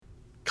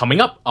Coming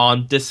up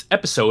on this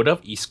episode of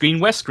East Screen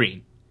West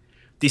Screen,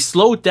 the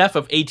slow death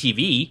of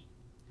ATV,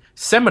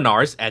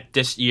 seminars at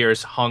this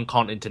year's Hong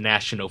Kong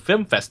International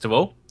Film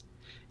Festival,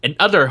 and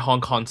other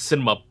Hong Kong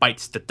cinema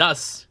bites the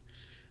dust.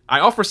 I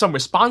offer some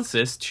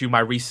responses to my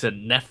recent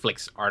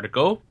Netflix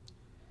article,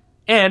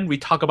 and we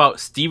talk about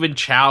Stephen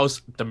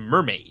Chow's The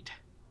Mermaid.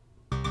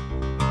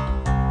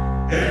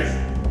 East,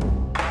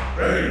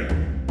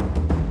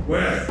 Screen,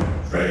 West,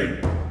 Screen.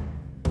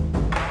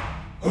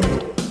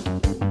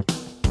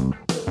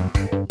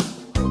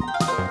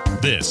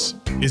 This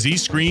is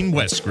East Screen,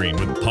 West Screen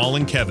with Paul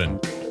and Kevin,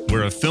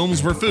 where if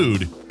films were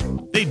food,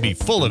 they'd be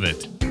full of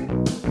it.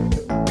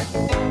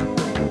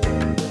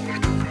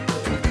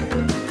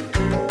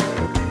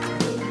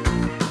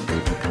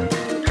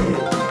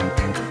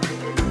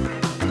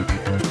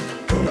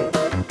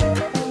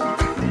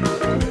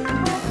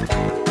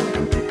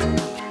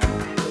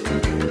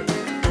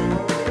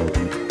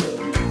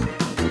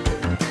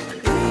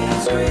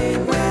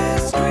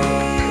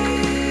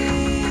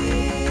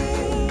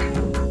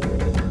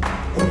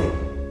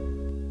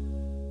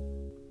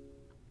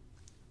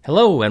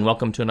 Hello, and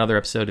welcome to another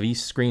episode of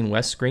East Screen,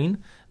 West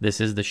Screen.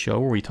 This is the show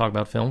where we talk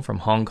about film from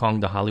Hong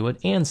Kong to Hollywood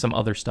and some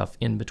other stuff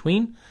in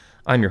between.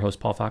 I'm your host,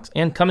 Paul Fox,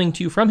 and coming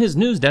to you from his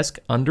news desk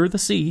under the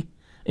sea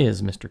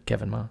is Mr.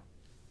 Kevin Ma.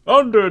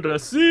 Under the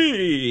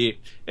sea!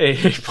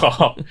 Hey,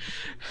 Paul.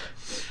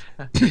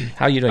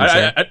 How you doing,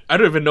 sir? I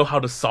don't even know how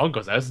the song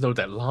goes. I just know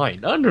that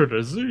line. Under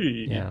the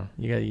sea. Yeah,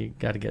 you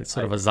got to get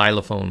sort of a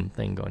xylophone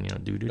thing going,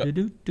 do do do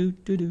do do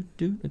do do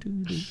do do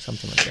do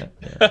something like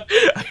that.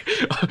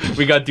 Yeah.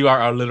 We got to do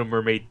our Little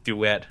Mermaid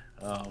duet.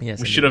 Yes,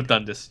 we should have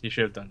done this. You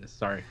should have done this.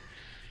 Sorry.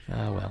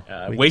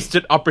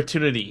 Wasted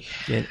opportunity.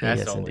 Yes,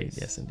 always. indeed.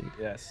 Yes, indeed.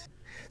 Yes.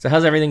 So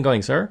how's everything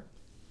going, sir?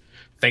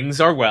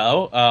 Things are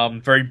well.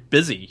 Very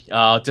busy.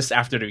 Just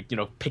after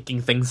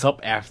picking things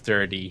up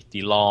after the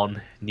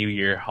long New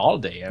Year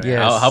holiday. I mean,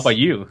 Yes. how about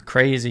you?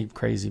 Crazy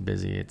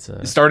busy. It's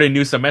You started a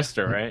new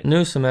semester, right?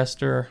 new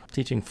semester,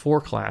 teaching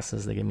 4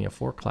 classes. They gave me a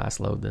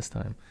 4-class load this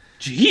time.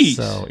 Jeez.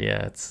 So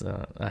yeah, it's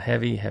a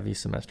heavy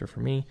semester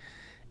for me,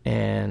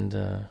 and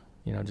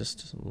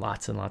just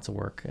lots and lots of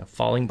work.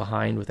 Falling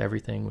behind with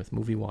everything, with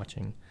movie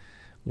watching,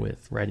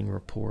 with writing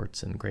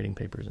reports and grading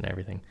papers and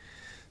everything.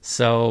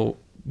 So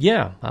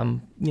yeah,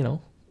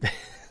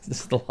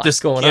 this is a lot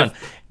going on.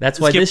 That's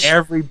why give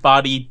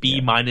everybody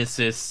B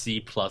minuses,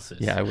 C pluses.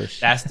 Yeah, I wish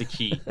that's the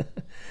key.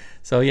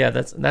 So yeah,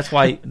 that's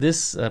why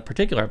this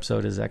particular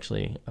episode is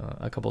actually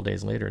a couple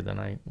days later than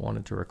I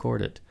wanted to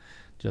record it,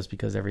 just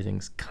because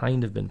everything's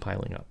kind of been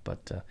piling up.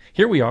 But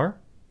here we are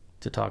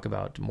to talk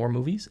about more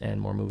movies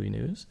and more movie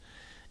news.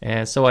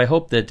 And so I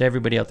hope that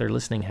everybody out there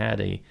listening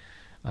had a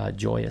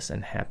joyous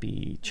and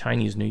happy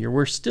Chinese New Year.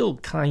 We're still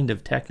kind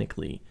of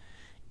technically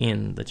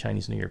in the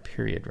Chinese New Year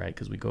period, right?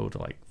 Because we go to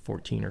like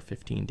 14 or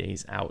 15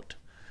 days out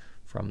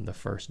from the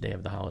first day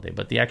of the holiday.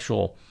 But the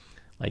actual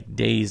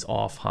days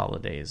off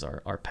holidays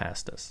are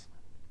past us.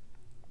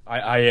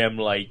 I am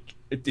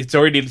it's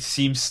already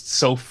seems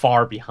so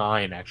far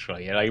behind,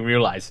 actually. And I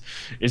realize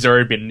it's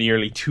already been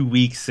nearly 2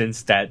 weeks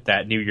since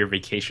that New Year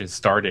vacation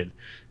started.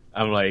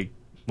 I'm like,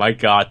 my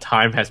God,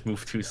 time has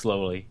moved too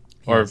slowly.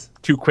 Or Yes.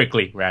 too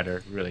quickly,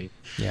 rather, really.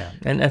 Yeah.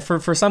 And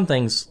for some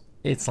things,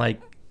 it's like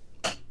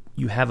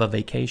you have a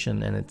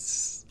vacation and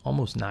it's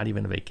almost not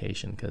even a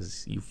vacation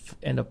because you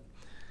end up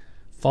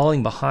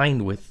falling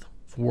behind with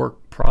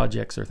work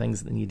projects or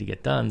things that need to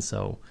get done.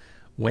 So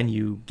when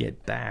you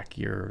get back,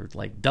 you're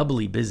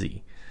doubly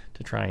busy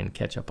to try and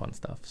catch up on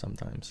stuff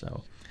sometimes.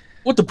 So,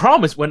 Well, the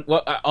problem is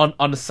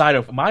on the side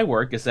of my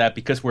work is that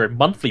because we're a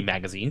monthly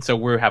magazine, so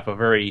we have a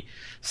very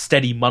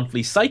steady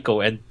monthly cycle,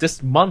 and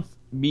this month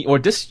or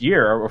this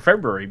year or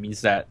February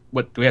means that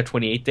do we have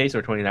 28 days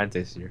or 29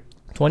 days this year?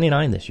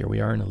 29 this year. We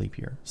are in a leap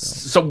year.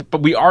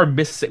 But we are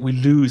missing. We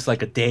lose a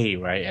day,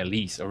 right? At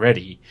least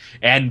already,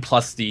 and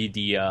plus the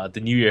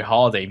New Year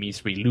holiday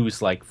means we lose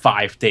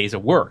 5 days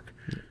of work.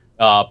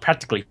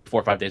 Practically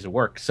 4 or 5 days of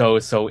work. So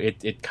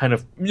it kind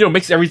of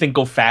makes everything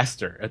go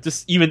faster.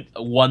 Just even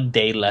 1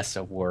 day less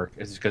of work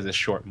is because it's a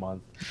short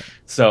month.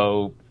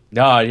 So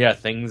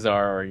things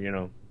are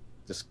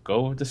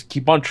just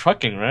keep on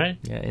trucking, right?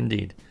 Yeah,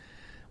 indeed.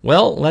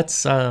 Well,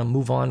 let's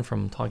move on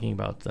from talking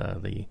about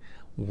the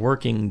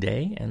working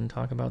day and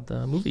talk about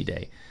the movie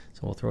day.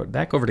 So we'll throw it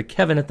back over to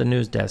Kevin at the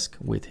news desk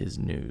with his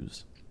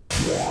news.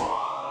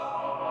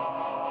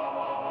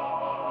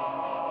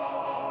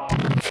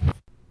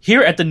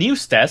 Here at the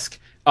news desk,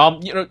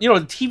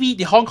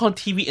 the Hong Kong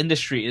TV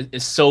industry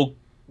is so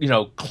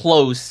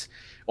close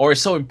or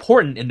is so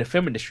important in the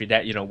film industry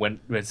that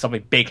when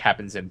something big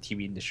happens in the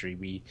TV industry,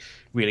 we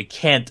really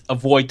can't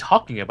avoid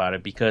talking about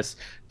it because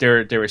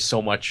there is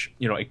so much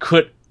it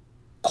could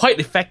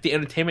quite affect the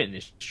entertainment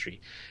industry.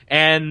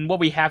 And what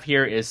we have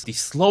here is the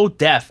slow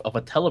death of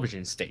a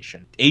television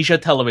station, Asia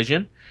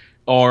Television,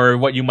 or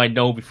what you might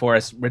know before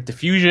as Red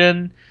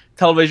Diffusion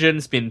Television.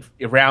 Has been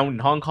around in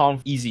Hong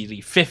Kong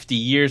easily 50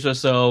 years or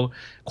so,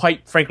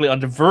 quite frankly on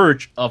the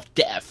verge of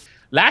death.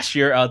 Last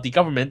year, the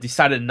government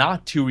decided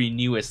not to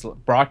renew its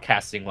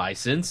broadcasting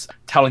license,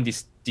 telling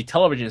this the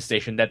television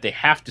station that they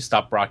have to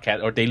stop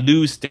broadcast, or they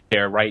lose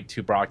their right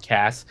to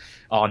broadcast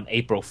on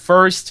April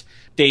 1st.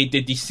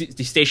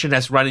 The station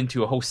has run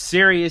into a whole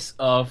series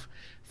of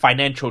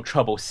financial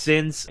trouble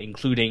since,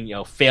 including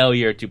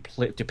failure to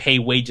pay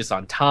wages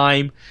on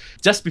time.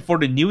 Just before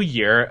the new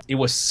year, it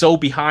was so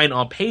behind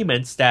on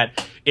payments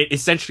that it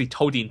essentially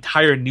told the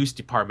entire news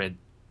department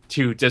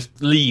to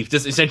just leave,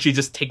 just essentially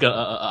just take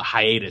a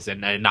hiatus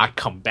and not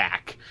come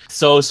back.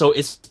 So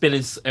it's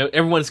been,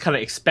 everyone's kind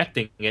of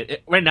expecting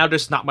it. Right now,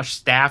 there's not much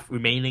staff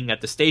remaining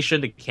at the station.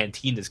 The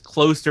canteen is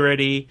closed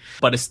already,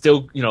 but it's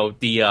still,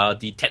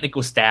 the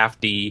technical staff,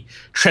 the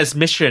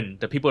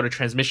people on the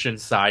transmission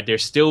side, they're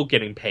still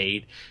getting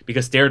paid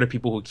because they're the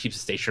people who keep the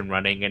station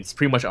running, and it's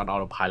pretty much on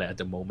autopilot at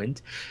the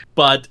moment.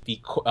 But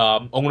the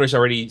owners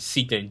already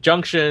seeked an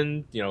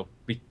injunction,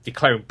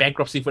 declaring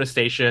bankruptcy for the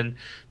station.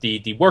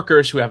 The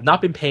workers who have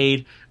not been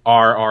paid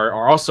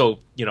are also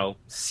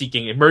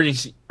seeking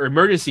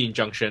emergency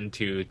injunction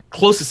to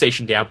close the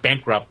station down,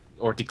 bankrupt,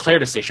 or declare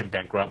the station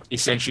bankrupt,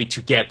 essentially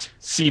to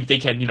see if they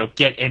can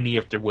get any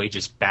of their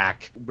wages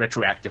back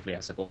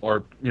retroactively,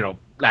 or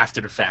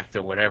after the fact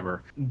or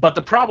whatever. But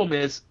the problem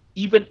is,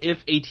 even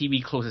if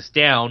ATV closes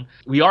down,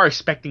 we are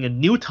expecting a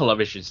new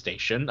television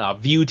station,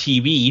 View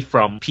TV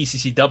from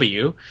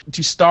PCCW,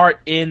 to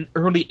start in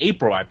early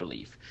April, I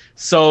believe.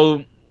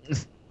 So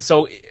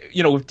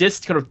with this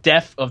kind of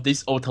death of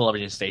this old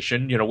television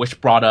station, which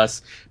brought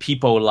us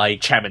people like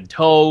Chapman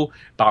To,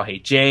 Bao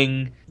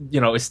He-jing,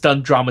 it's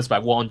done dramas by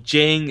Wong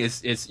Jing,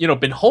 it's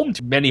been home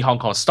to many Hong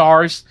Kong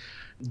stars.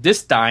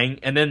 This dying,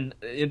 and then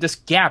in this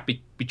gap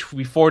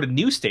before the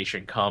new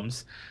station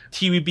comes,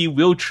 TVB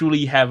will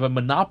truly have a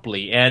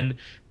monopoly, and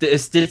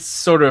it's this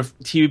sort of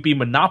TVB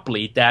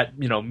monopoly that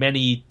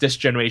this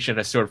generation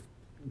has sort of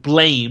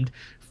blamed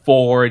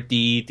for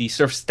the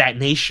sort of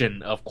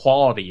stagnation of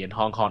quality in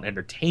Hong Kong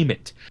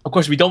entertainment. Of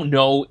course, we don't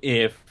know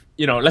if,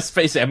 let's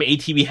face it,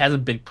 ATV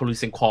hasn't been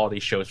producing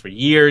quality shows for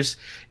years,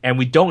 and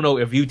we don't know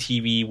if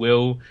ViuTV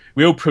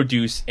will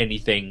produce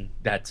anything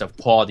that's of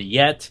quality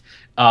yet.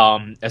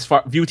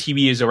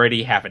 ViuTV is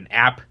already have an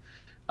app.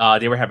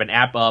 They will have an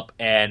app up,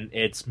 and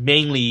it's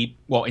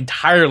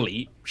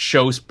entirely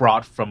shows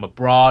brought from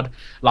abroad.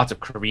 Lots of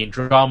Korean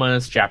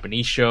dramas,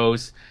 Japanese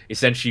shows.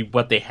 Essentially,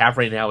 what they have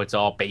right now, it's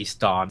all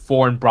based on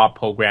foreign broad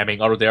programming,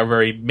 although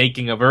they're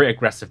making a very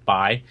aggressive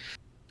buy.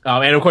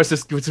 And of course,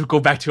 this to go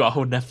back to our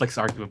whole Netflix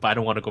argument, but I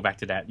don't want to go back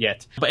to that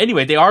yet. But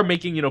anyway, they are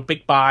making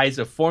big buys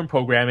of foreign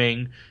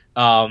programming,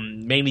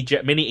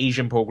 mainly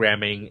Asian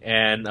programming,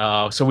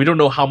 and so we don't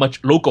know how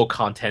much local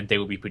content they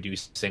will be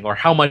producing or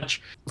how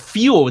much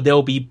fuel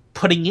they'll be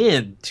putting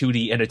in to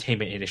the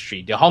entertainment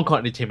industry, the Hong Kong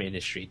entertainment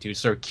industry, to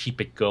sort of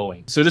keep it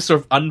going. So this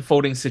sort of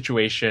unfolding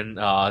situation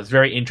is a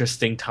very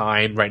interesting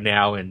time right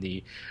now in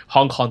the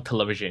Hong Kong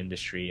television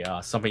industry,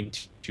 something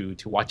to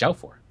watch out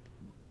for.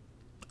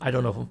 I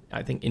don't know.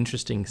 I think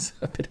interesting is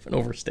a bit of an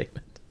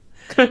overstatement.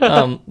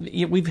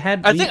 We've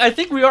had. I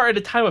think we are at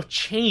a time of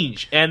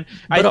change, and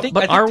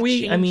are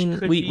we? I mean,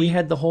 we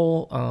had the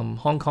whole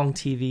Hong Kong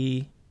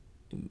TV,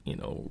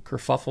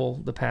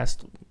 kerfuffle the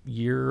past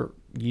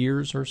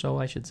years or so,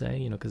 I should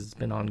say, because it's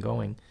been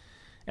ongoing,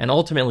 and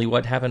ultimately,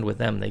 what happened with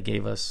them? They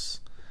gave us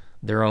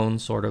their own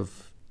sort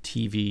of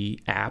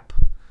TV app,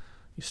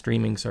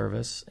 streaming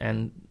service,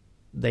 and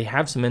they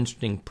have some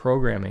interesting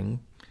programming.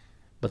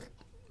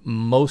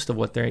 Most of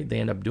what they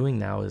end up doing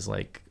now is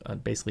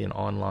basically an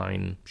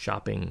online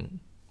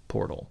shopping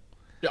portal.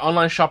 The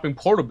online shopping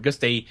portal, because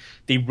they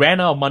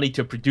ran out of money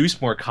to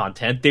produce more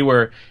content. They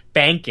were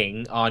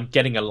banking on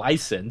getting a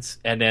license,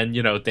 and then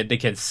then they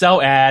can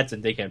sell ads,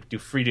 and they can do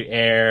free to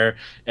air,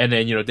 and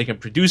then they can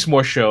produce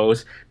more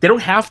shows. They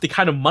don't have the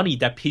kind of money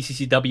that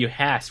PCCW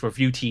has for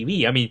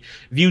ViuTV. I mean,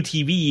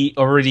 ViuTV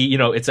already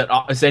it's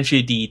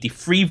essentially the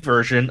free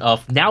version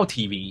of Now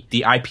TV,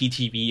 the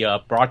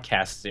IPTV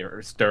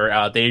broadcasters.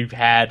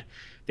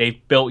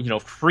 They've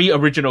built, free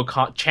original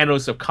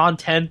channels of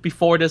content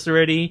before this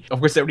already. Of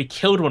course, they already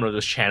killed one of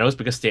those channels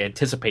because they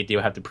anticipate they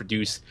will have to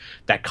produce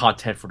that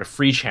content for the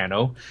free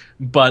channel.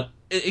 But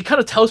it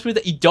kind of tells me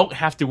that you don't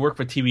have to work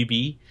for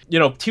TVB.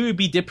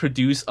 TVB did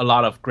produce a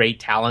lot of great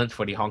talent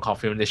for the Hong Kong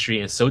film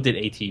industry, and so did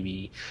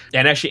ATV.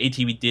 And actually,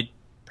 ATV did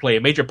play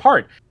a major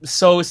part.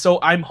 So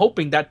I'm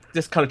hoping that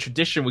this kind of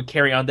tradition would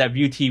carry on, that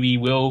ViuTV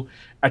will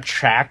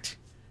attract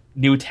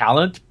new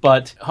talent,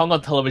 but Hong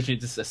Kong television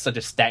is just such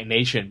a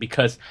stagnation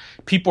because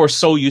people are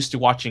so used to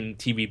watching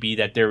TVB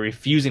that they're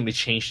refusing to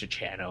change the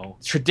channel.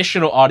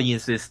 Traditional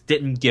audiences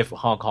didn't give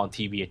Hong Kong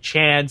TV a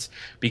chance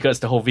because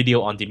the whole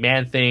video on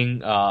demand thing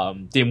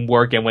didn't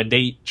work, and when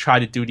they tried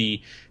to do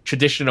the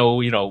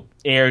traditional,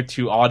 air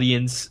to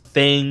audience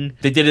thing,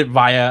 they did it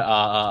via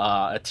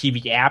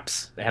TV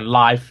apps and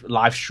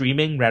live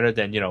streaming rather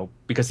than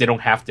because they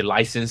don't have the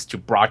license to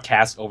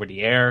broadcast over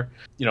the air.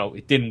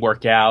 It didn't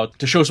work out.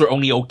 The shows were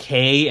only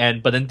okay,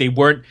 but then they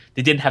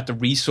didn't have the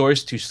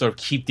resource to sort of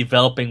keep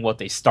developing what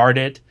they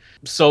started.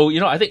 So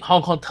I think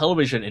Hong Kong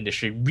television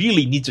industry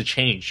really needs to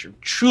change.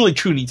 Truly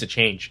needs to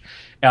change.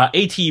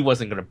 ATV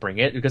wasn't going to bring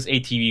it because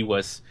ATV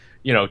was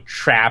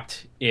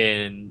trapped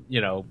in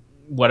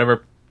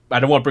whatever. I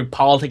don't want to bring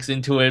politics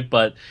into it,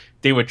 but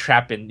they were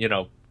trapped in,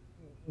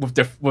 with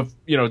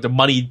the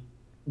money,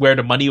 where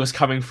the money was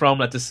coming from,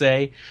 let's just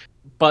say.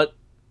 But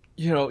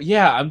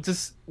I'm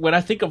just, when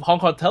I think of Hong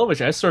Kong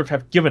television, I sort of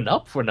have given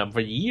up for them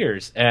for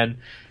years, and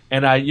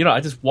I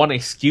just want an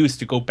excuse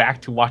to go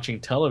back to watching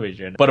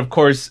television. But of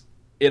course,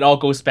 it all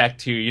goes back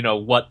to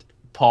what,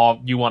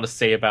 Paul, you want to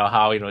say about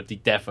how the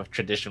death of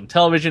traditional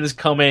television is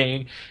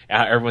coming, and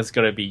how everyone's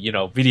going to be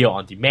video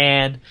on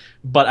demand.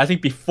 But I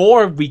think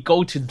before we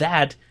go to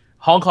that,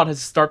 Hong Kong has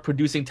to start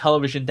producing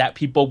television that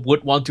people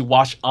would want to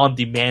watch on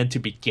demand to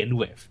begin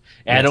with.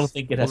 And I don't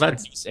think it has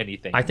produced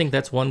anything. I think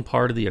that's one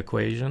part of the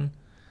equation.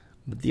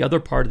 But the other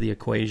part of the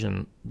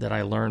equation that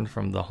I learned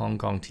from the Hong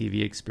Kong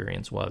TV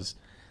experience was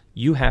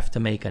you have to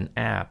make an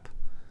app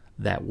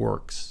that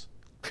works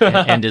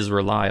and is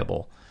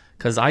reliable.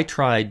 Because I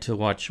tried to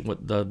watch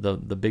what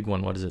the big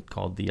one, what is it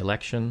called? The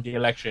Election? The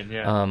Election,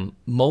 yeah.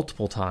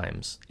 Multiple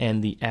times.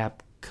 And the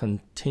app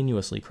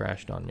continuously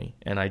crashed on me.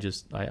 And I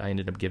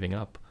ended up giving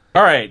up.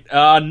 All right.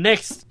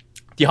 Next,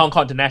 the Hong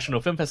Kong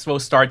International Film Festival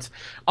starts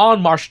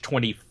on March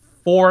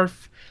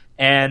 24th.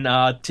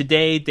 And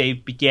today they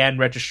began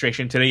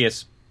registration. Today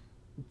is,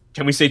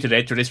 can we say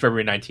today? Today's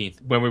February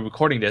 19th. When we're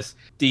recording this,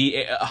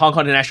 the Hong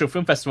Kong International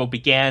Film Festival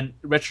began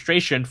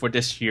registration for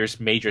this year's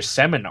major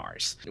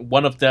seminars.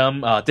 One of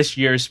them, this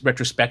year's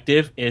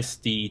retrospective, is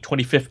the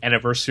 25th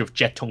anniversary of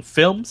Jet Tong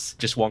Films,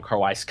 just Wong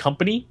Kar-wai's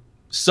company.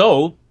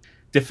 So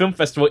the film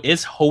festival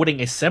is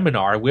holding a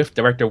seminar with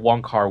director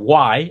Wong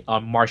Kar-wai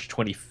on March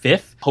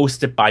 25th,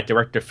 hosted by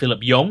director Philip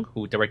Yong,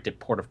 who directed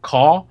Port of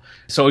Call.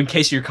 So in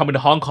case you're coming to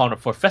Hong Kong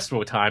for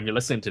festival time, you're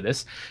listening to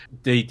this,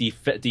 the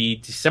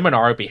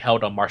seminar will be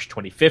held on March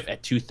 25th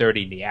at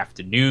 2:30 in the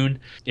afternoon.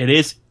 It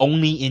is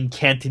only in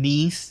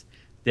Cantonese.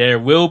 There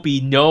will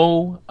be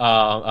no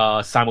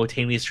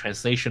simultaneous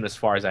translation as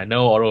far as I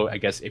know, although I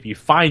guess if you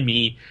find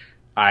me,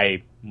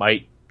 I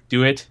might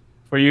do it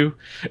for you.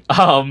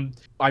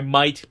 I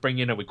might bring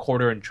in a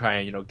recorder and try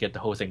and get the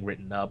whole thing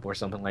written up or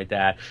something like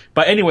that.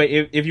 But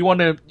anyway, if you want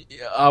to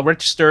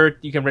register,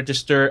 you can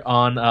register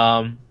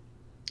on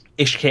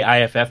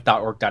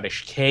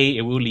hkiff.org.hk.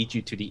 It will lead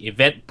you to the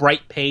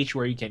Eventbrite page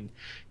where you can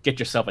get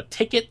yourself a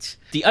ticket.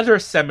 The other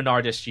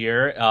seminar this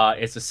year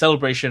is a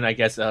celebration, I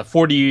guess, about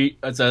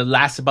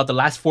the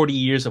last 40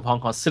 years of Hong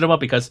Kong cinema,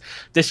 because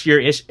this year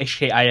is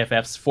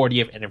HKIFF's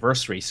 40th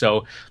anniversary.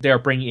 So they are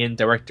bringing in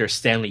director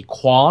Stanley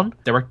Kwan,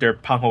 director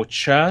Pang Ho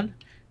Chen,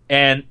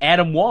 and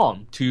Adam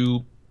Wong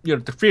to, the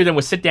three of them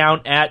will sit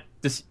down at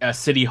this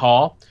City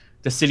Hall,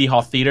 the City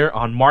Hall Theater,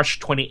 on March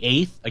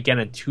 28th, again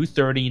at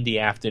 2:30 in the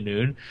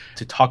afternoon,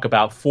 to talk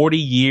about 40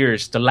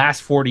 years, the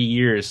last 40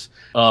 years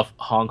of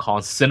Hong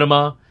Kong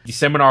cinema. The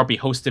seminar will be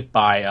hosted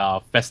by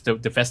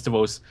the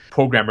festival's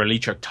programmer Lee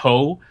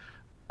Chuk-to.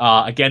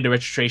 Again, the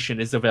registration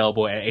is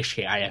available at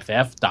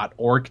hkiff.org.hk.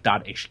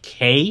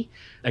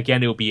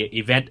 Again, it will be an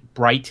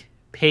Eventbrite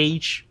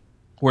page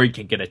where you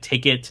can get a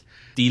ticket.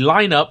 The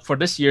lineup for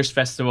this year's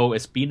festival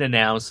is being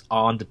announced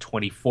on the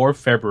 24th,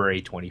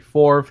 February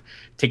 24th.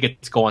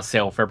 Tickets go on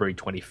sale on February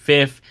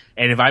 25th.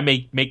 And if I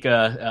make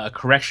a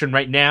correction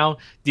right now,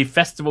 the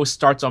festival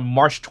starts on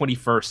March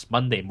 21st,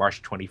 Monday,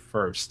 March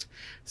 21st.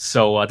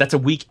 So that's a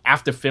week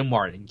after Film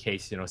Mart, in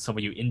case some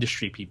of you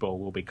industry people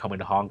will be coming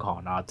to Hong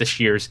Kong. This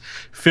year's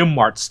Film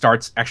Mart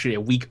starts actually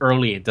a week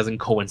early. It doesn't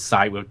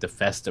coincide with the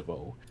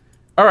festival.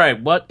 All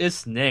right, what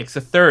is next?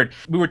 The third,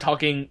 we were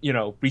talking,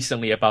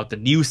 recently about the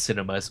new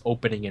cinemas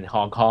opening in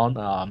Hong Kong.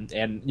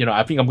 And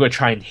I think I'm going to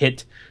try and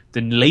hit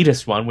the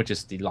latest one, which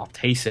is the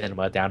Lotte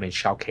Cinema down in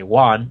Shau Kei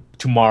Wan,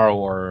 tomorrow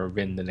or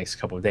in the next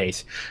couple of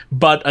days.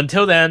 But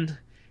until then,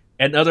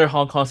 another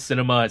Hong Kong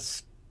cinema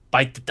is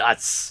Bite the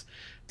Dust.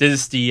 This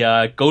is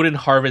the Golden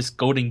Harvest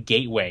Golden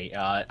Gateway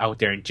out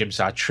there in Tsim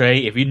Sha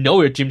Tsui. If you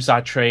know your Tsim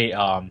Sha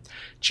Tsui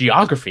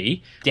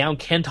geography, down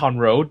Canton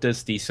Road,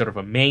 there's the sort of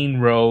a main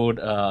road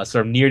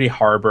sort of near the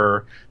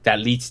harbor that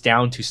leads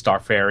down to Star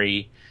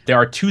Ferry. There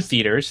are two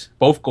theaters,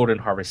 both Golden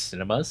Harvest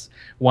cinemas.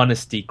 One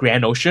is the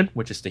Grand Ocean,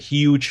 which is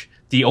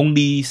the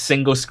only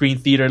single screen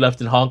theater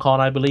left in Hong Kong,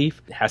 I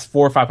believe. It has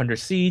 400 or 500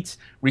 seats,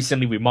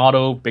 recently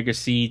remodeled, bigger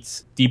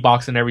seats,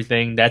 D-box and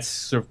everything. That's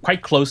sort of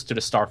quite close to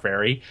the Star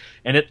Ferry.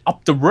 And then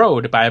up the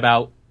road by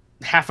about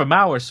half a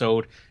mile or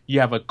so,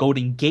 you have a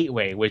Golden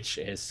Gateway, which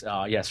is,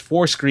 yes,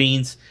 4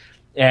 screens.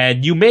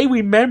 And you may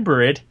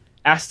remember it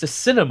as the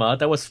cinema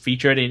that was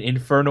featured in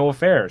Infernal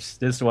Affairs.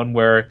 This one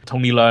where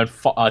Tony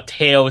Leung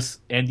tails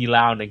Andy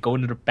Lau and then go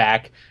into the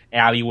back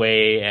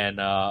alleyway, and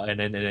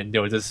then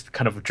there was this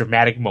kind of a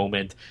dramatic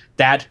moment.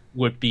 That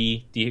would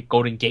be the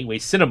Golden Gateway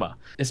Cinema.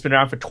 It's been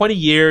around for 20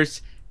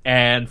 years,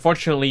 and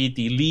fortunately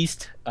the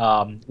lease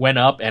went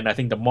up, and I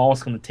think the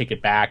mall's going to take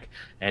it back,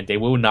 and they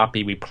will not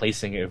be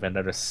replacing it with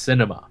another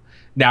cinema.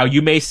 Now,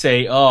 you may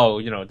say,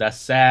 that's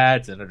sad,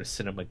 it's another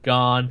cinema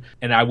gone.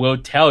 And I will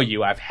tell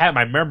you, I've had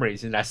my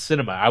memories in that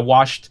cinema. I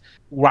watched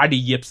Riley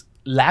Yip's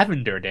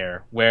Lavender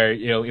there, where,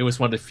 it was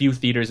one of the few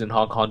theaters in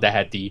Hong Kong that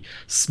had the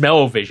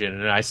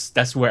smell-o-vision, and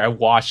that's where I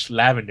watched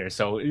Lavender.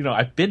 So,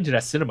 I've been to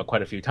that cinema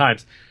quite a few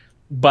times.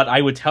 But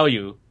I would tell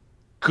you,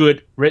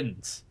 good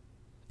riddance.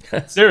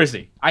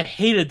 Seriously, I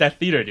hated that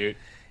theater, dude.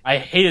 I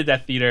hated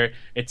that theater.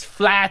 It's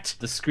flat.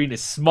 The screen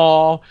is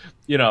small.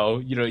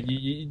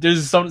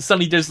 There's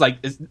suddenly there's like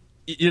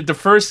the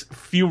first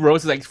few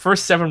rows, like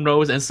first 7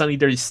 rows, and suddenly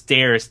there's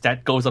stairs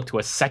that goes up to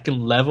a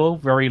second level,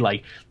 very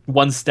like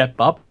one step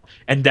up,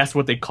 and that's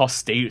what they call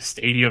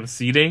stadium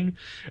seating.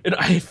 And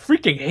I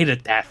freaking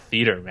hated that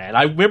theater, man.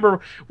 I remember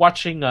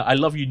watching I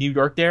Love You New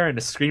York there, and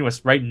the screen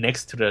was right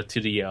next to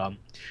the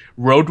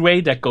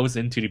roadway that goes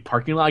into the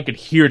parking lot. I could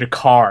hear the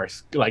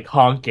cars like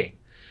honking.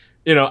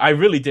 I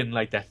really didn't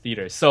like that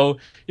theater. So,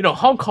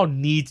 Hong Kong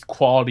needs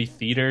quality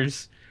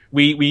theaters.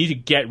 We need to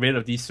get rid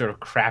of these sort of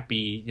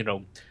crappy,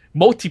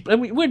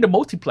 we're in the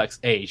multiplex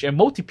age, and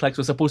multiplex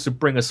was supposed to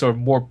bring a sort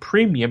of more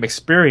premium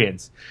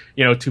experience,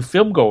 to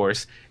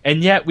filmgoers.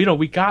 And yet,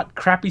 we got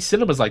crappy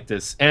cinemas like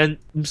this. And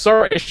I'm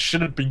sorry, it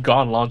should have been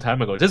gone a long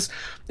time ago.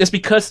 It's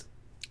because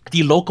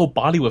the local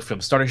Bollywood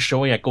films started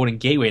showing at Golden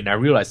Gateway, and I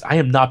realized I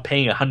am not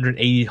paying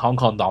 180 Hong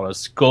Kong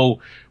dollars to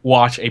go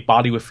watch a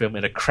Bollywood film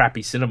in a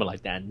crappy cinema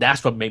like that. And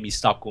that's what made me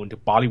stop going to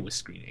Bollywood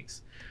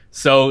screenings.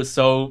 So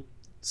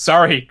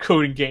sorry,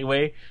 Golden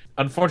Gateway.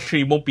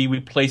 Unfortunately, it won't be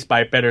replaced by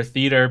a better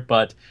theater,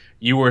 but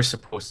you were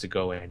supposed to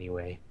go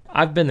anyway.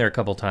 I've been there a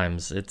couple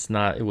times. It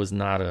was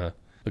not a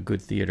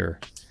good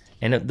theater.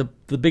 And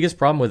the biggest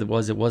problem with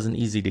it wasn't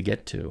easy to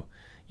get to.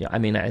 Yeah, I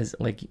mean, as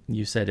like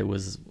you said, it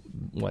was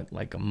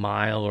like a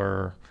mile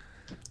or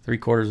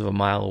 3/4 of a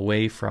mile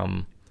away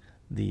from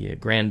the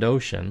Grand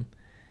Ocean.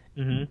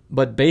 Mm-hmm.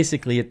 But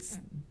basically, it's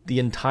the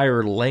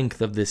entire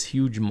length of this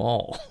huge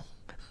mall.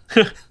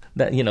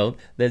 that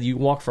you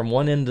walk from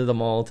one end of the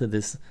mall to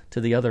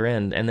the other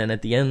end, and then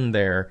at the end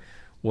there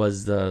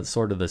was the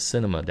sort of the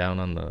cinema down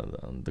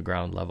on the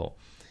ground level.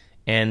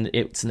 And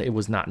it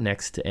was not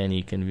next to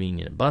any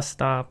convenient bus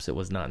stops. It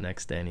was not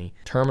next to any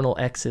terminal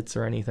exits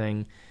or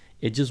anything.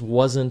 It just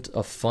wasn't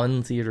a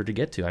fun theater to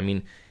get to. I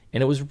mean,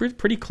 and it was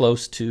pretty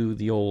close to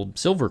the old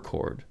Silver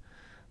Cord,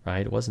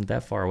 right? It wasn't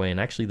that far away.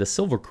 And actually, the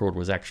Silver Cord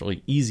was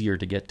actually easier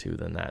to get to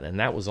than that. And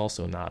that was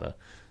also not a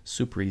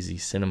super easy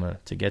cinema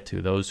to get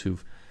to. Those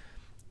who've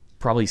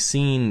probably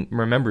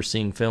remember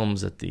seeing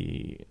films at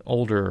the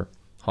older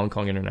Hong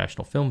Kong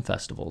International Film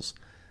Festivals,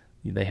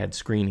 they had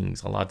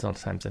screenings. A lot of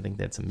times, I think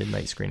they had some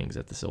midnight screenings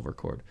at the Silver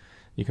Cord.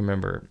 You can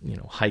remember,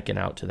 hiking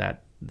out to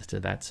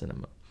that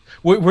cinema.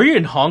 Were you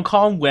in Hong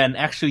Kong when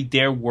actually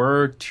there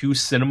were 2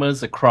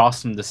 cinemas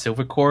across from the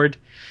Silver Cord?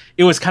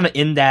 It was kind of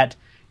in that,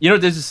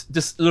 there's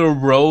this little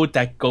road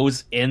that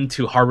goes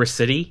into Harbor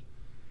City.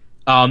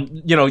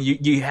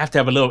 You have to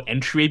have a little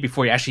entry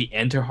before you actually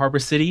enter Harbor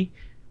City,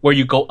 where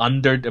you go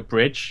under the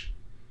bridge.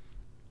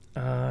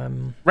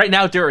 Right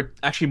now, there are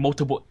actually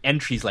multiple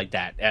entries like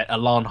that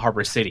along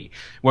Harbor City,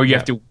 where you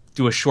have to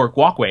do a short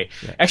walkway.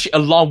 Yeah. Actually,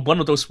 along one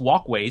of those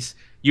walkways,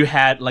 you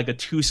had like a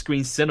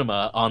 2-screen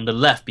cinema on the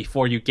left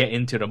before you get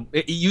into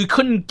you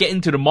couldn't get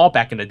into the mall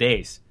back in the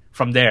days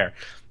from there.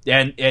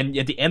 And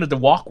at the end of the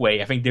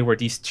walkway, I think there were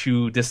this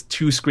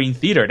 2-screen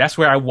theater. That's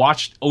where I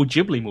watched old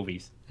Ghibli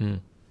movies.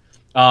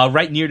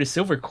 Right near the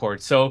Silver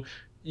Cord. So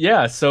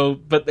yeah,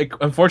 but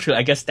unfortunately,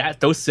 I guess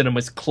those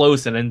cinemas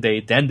closed, and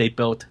then they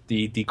built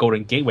the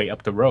Golden Gateway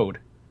up the road.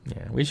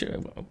 Yeah, we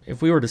should,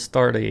 if we were to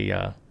start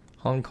a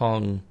Hong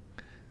Kong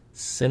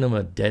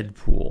cinema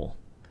Deadpool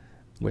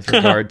with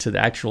regard to the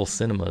actual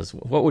cinemas,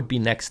 what would be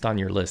next on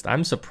your list?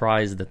 I'm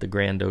surprised that the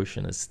Grand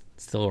Ocean is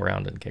still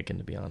around and kicking,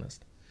 to be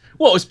honest.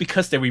 Well, it's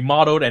because they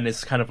remodeled, and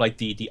it's kind of like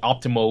the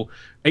optimal.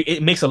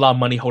 It makes a lot of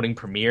money holding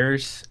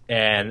premieres,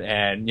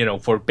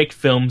 and for big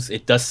films,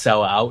 it does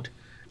sell out.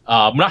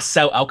 Not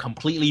sell out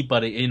completely,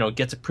 but it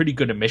gets a pretty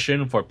good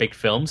admission for big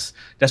films.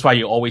 That's why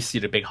you always see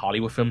the big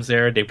Hollywood films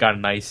there. They've got a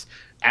nice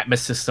Atmos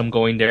system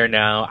going there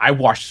now. I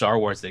watched Star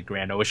Wars at the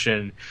Grand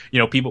Ocean.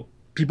 People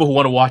who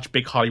want to watch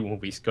big Hollywood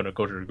movies gonna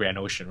go to the Grand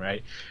Ocean,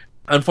 right?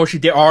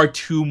 Unfortunately, there are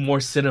 2 more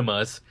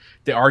cinemas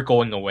that are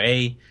going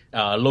away.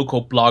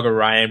 Local blogger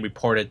Ryan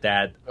reported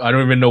that, I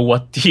don't even know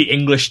what the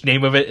English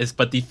name of it is,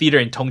 but the theater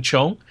in Tung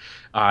Chung,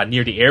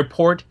 near the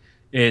airport,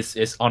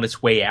 is on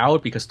its way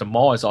out, because the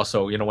mall is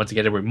also, once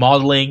again, they're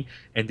remodeling,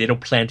 and they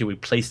don't plan to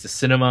replace the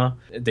cinema,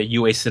 the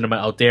UA cinema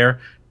out there.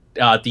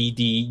 The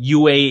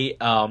UA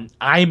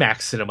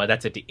IMAX cinema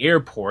that's at the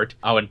airport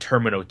out in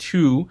Terminal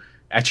 2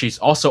 actually is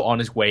also on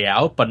its way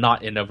out, but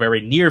not in a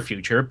very near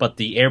future. But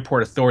the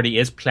airport authority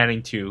is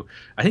planning to,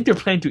 I think they're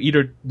planning to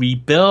either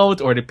rebuild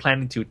or they're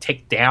planning to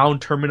take down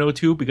Terminal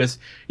 2, because,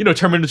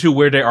 Terminal 2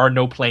 where there are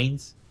no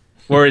planes,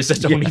 where it's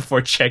just only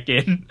for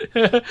check-in,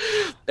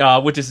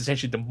 which is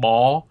essentially the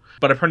mall.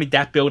 But apparently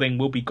that building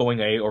will be going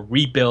away or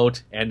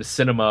rebuilt, and the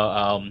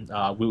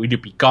cinema will either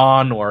be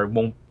gone or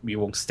we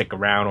won't stick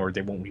around, or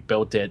they won't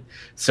rebuild it.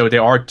 So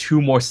there are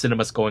 2 more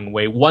cinemas going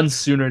away, one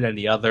sooner than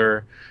the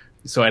other.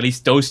 So at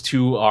least those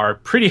 2 are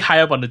pretty high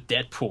up on the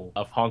Deadpool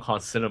of Hong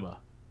Kong cinema.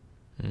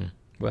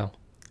 Well,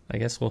 I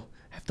guess we'll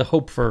have to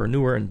hope for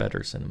newer and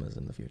better cinemas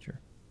in the future.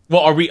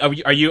 Well,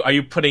 are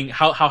you putting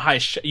how high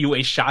is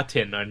UA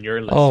Shatin on your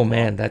list? Oh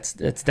man, it's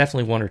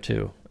definitely 1 or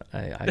 2.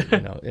 I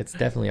it's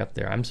definitely up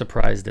there. I'm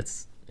surprised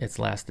it's it's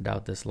lasted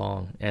out this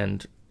long.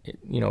 And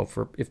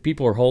for if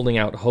people are holding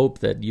out hope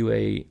that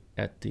UA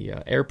at the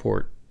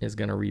airport is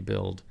going to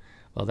rebuild,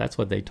 well, that's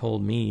what they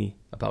told me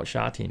about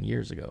Shatin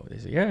years ago. They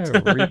said, yeah,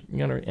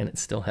 and it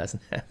still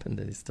hasn't happened.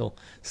 They're still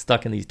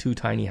stuck in these two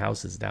tiny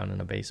houses down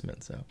in a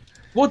basement. So,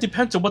 well, it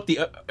depends on what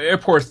the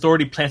airport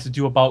authority plans to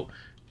do about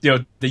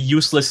the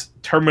useless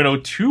Terminal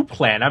 2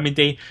 plan. I mean,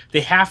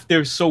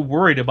 they're so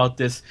worried about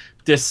this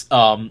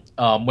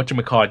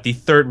whatchamacallit, the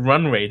third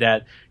runway,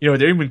 that they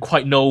don't even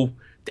quite know.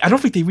 I don't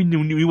think they even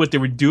knew what they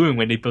were doing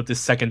when they built this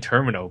second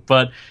terminal.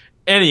 But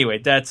anyway,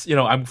 that's it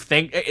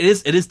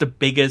is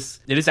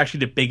actually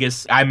the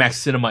biggest IMAX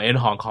cinema in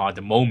Hong Kong at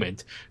the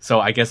moment. So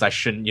I guess I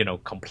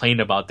shouldn't complain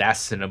about that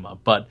cinema.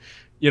 But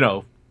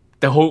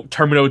the whole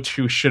Terminal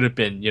 2 shouldn't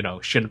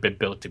have been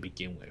built to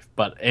begin with.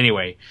 But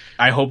anyway,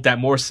 I hope that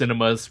more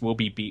cinemas will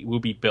be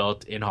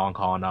built in Hong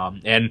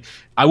Kong. And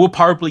I will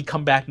probably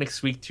come back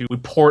next week to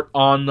report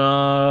on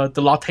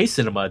the Lotte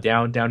Cinema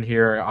down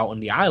here out on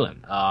the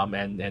island,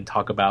 and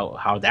talk about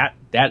how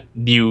that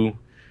new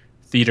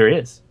theater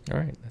is. All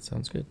right, that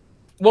sounds good.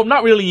 Well,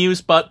 not really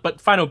news,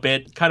 but final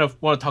bit. Kind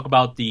of want to talk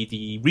about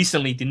the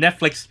recently the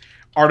Netflix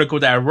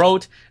article that I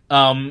wrote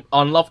on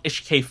Love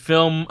HK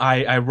Film.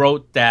 I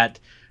wrote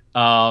that.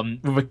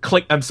 With a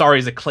click, I'm sorry,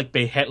 it's a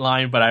clickbait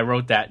headline, but I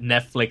wrote that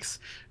Netflix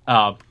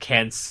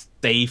can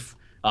save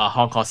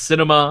Hong Kong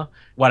cinema.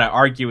 What I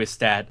argue is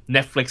that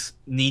Netflix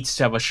needs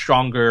to have a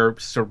stronger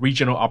sort of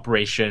regional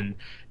operation,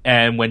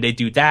 and when they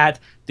do that,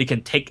 they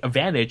can take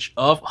advantage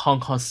of Hong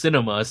Kong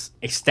cinema's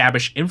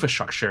established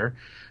infrastructure,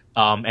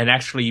 and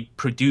actually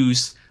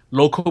produce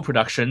local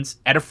productions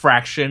at a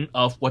fraction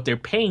of what they're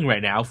paying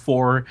right now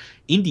for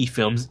indie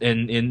films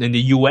in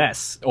the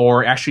US,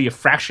 or actually a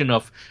fraction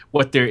of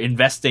what they're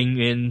investing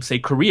in, say,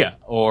 Korea,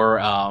 or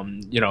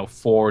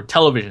for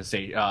television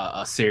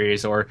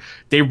series, or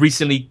they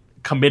recently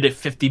committed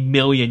 $50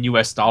 million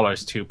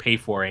to pay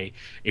for a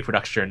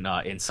production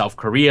in South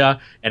Korea.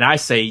 And I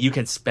say you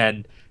can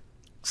spend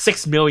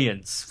 $6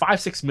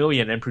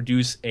 million and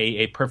produce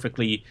a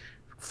perfectly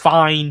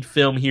fine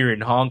film here in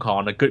Hong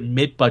Kong, a good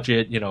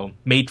mid-budget,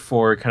 made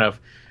for kind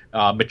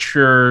of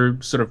mature,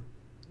 sort of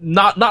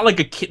not like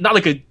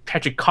a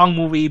Patrick Kong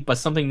movie, but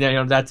something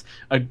that that's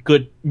a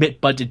good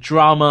mid-budget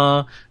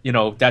drama,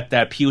 that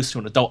appeals to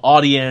an adult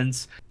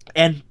audience.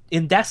 And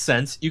in that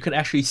sense, you can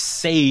actually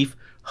save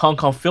Hong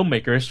Kong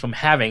filmmakers from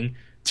having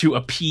to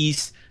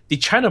appease the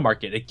China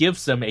market. It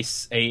gives them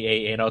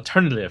an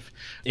alternative.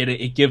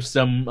 It gives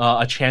them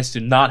a chance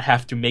to not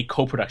have to make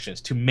co-productions,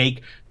 to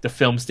make the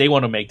films they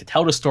want to make, to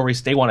tell the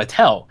stories they want to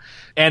tell.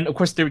 And of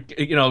course, there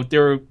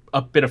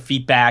a bit of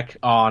feedback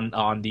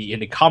in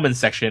the comment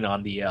section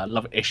on the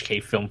Love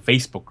HK Film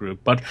Facebook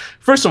group. But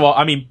first of all,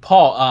 I mean,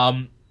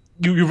 Paul,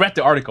 you read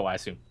the article, I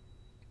assume.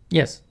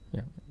 Yes.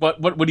 Yeah.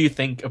 What do you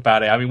think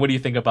about it? I mean, what do you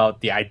think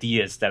about the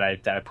ideas that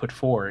I put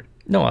forward?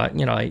 No,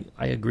 I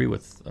agree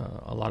with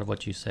a lot of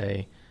what you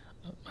say.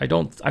 I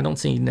don't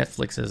see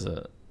Netflix as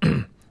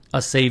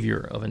a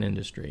savior of an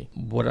industry.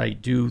 What I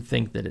do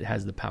think that it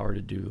has the power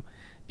to do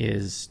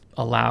is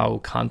allow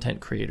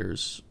content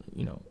creators,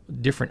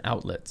 different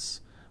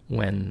outlets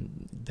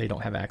when they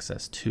don't have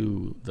access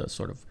to the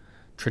sort of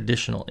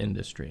traditional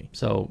industry.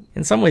 So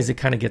in some ways, it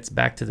kind of gets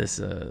back to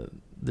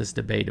this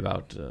debate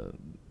about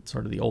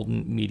sort of the old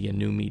media,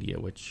 new media,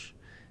 which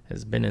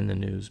has been in the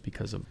news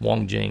because of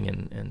Wong Jing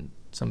and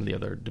some of the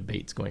other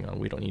debates going on.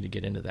 We don't need to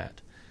get into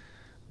that.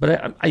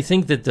 But I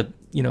think that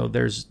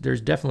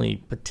there's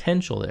definitely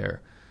potential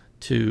there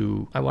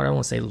to, I don't want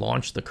to say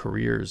launch the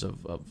careers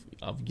of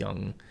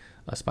young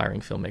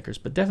aspiring filmmakers,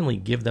 but definitely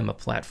give them a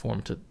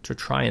platform to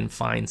try and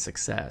find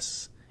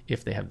success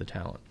if they have the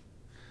talent.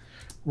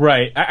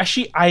 Right.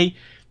 Actually,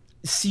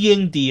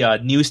 seeing the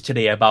news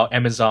today about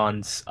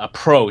Amazon's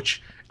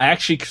approach, I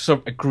actually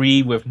sort of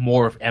agree with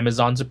more of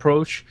Amazon's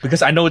approach,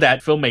 because I know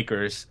that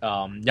filmmakers,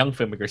 young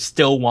filmmakers,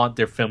 still want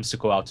their films to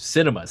go out to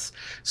cinemas.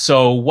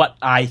 So what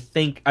I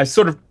think, I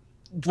sort of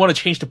want to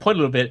change the point a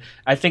little bit.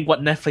 I think what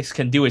Netflix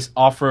can do is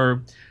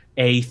offer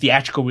a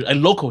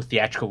local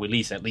theatrical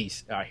release, at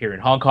least here in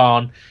Hong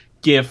Kong.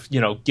 Give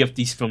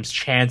these films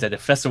chance at the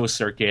festival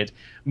circuit,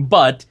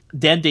 but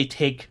then they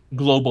take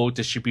global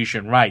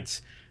distribution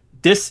rights.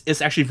 This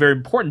is actually very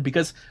important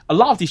because a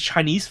lot of these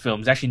Chinese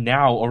films actually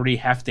now already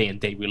have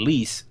day-and-date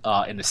release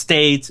in the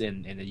States,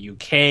 in the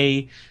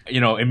UK,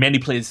 in many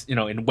places,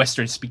 in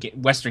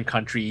Western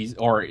countries,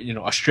 or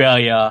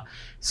Australia.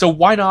 So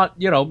why not?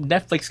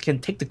 Netflix can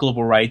take the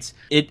global rights.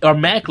 It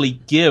automatically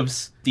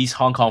gives these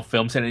Hong Kong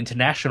films an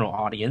international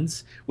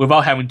audience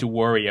without having to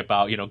worry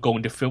about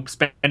going to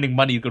spending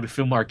money to go to the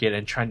film market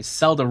and trying to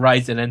sell the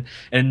rights, and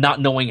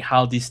not knowing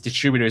how these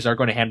distributors are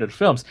going to handle the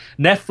films.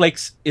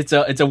 Netflix, it's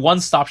a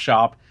one-stop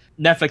shop.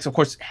 Netflix, of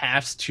course,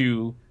 has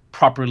to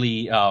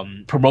properly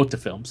promote the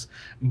films,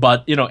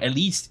 but at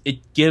least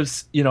it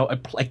gives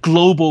a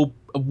global,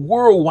 a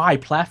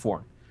worldwide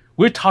platform.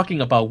 We're talking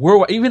about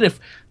worldwide. Even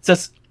if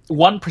just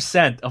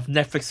 1% of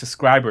Netflix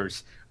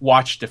subscribers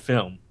watch the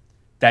film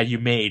that you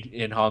made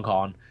in Hong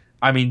Kong,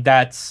 I mean,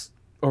 that's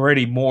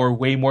already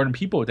way more than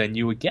people than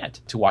you would get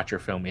to watch your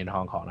film in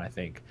Hong Kong, I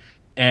think.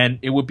 And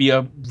it would be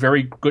a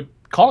very good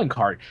calling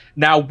card.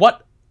 Now,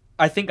 what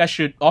I think I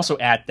should also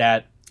add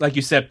that, like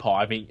you said, Paul,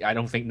 I mean, I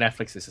don't think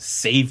Netflix is a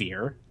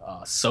savior,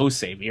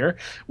 savior.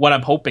 What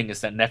I'm hoping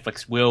is that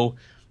Netflix will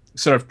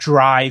sort of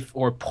drive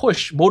or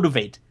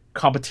motivate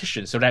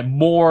competition so that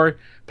more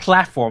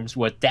platforms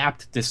will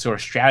adapt this sort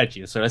of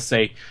strategy. So let's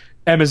say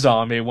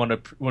Amazon may want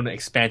to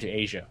expand to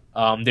Asia.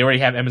 They already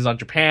have Amazon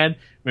Japan.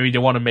 Maybe they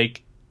want to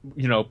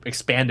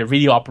expand their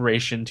video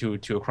operation to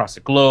across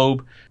the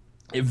globe.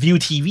 View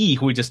TV,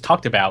 who we just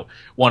talked about,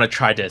 want to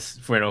try this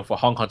for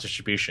Hong Kong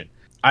distribution.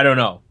 I don't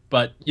know,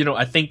 but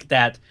I think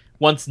that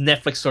once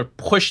Netflix sort of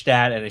pushed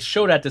that and it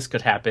showed that this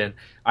could happen,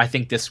 I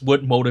think this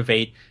would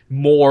motivate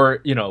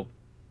more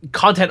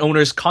content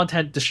owners,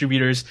 content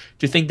distributors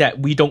to think that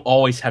we don't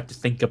always have to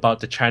think about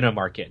the China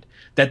market.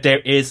 That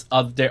there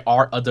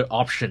are other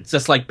options.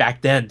 Just like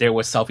back then, there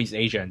was Southeast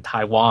Asia and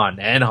Taiwan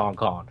and Hong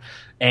Kong,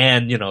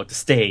 and the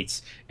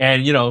States,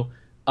 and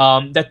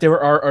that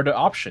there are other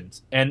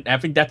options. And I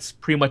think that's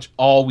pretty much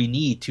all we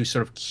need to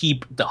sort of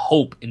keep the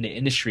hope in the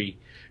industry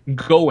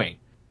going.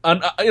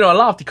 And a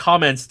lot of the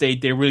comments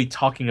they're really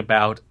talking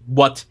about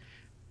what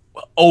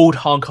old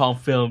Hong Kong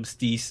films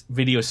these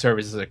video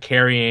services are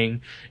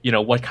carrying,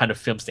 what kind of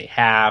films they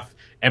have.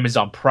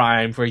 Amazon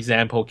Prime, for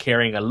example,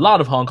 carrying a lot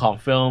of Hong Kong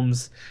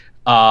films.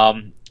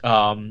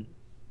 Let's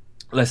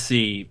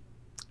see.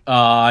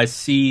 I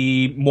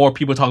see more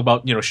people talk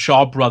about,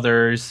 Shaw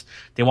Brothers.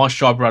 They want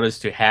Shaw Brothers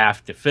to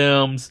have the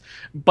films.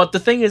 But the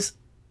thing is,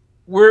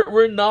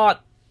 we're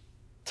not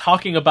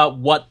talking about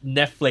what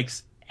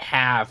Netflix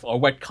have or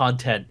what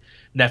content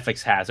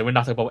Netflix has, and we're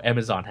not talking about what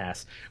Amazon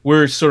has.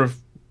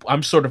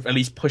 I'm sort of at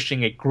least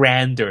pushing a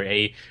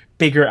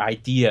bigger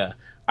idea.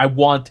 I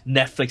want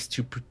Netflix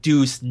to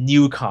produce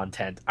new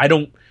content. I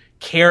don't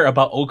care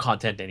about old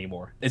content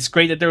anymore. It's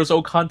great that there's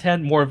old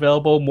content, more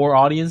available, more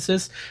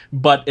audiences,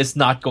 but it's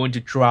not going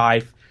to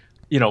drive,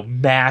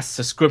 mass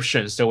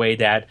subscriptions the way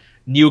that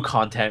new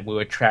content will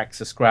attract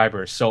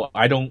subscribers. So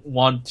I don't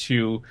want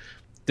to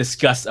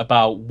discuss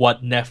about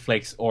what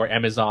Netflix or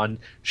Amazon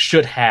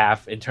should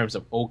have in terms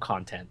of old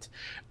content.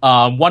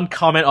 One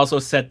comment also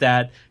said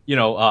that,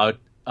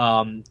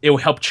 it will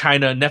help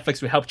China.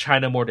 Netflix will help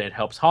China more than it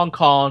helps Hong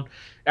Kong.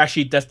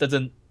 Actually, that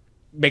doesn't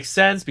make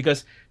sense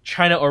because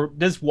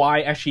this is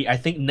why actually I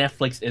think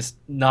Netflix is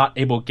not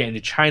able to get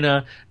into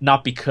China,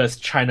 not because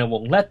China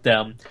won't let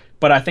them,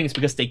 but I think it's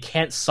because they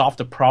can't solve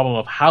the problem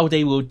of how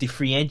they will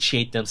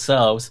differentiate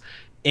themselves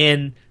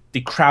in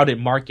the crowded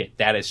market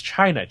that is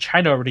China.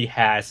 China already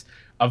has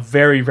a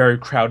very, very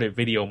crowded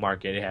video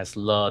market. It has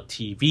Le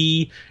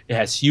TV, it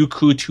has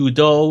Youku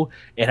Tudou,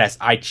 it has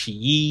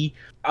iQIYI.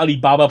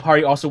 Alibaba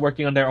probably also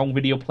working on their own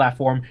video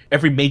platform.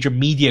 Every major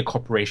media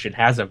corporation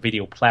has a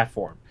video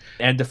platform.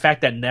 And the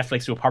fact that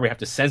Netflix will probably have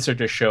to censor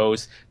their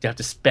shows, they have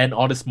to spend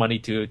all this money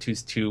to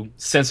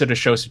censor the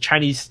shows to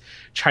Chinese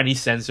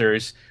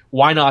censors.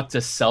 Why not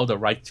just sell the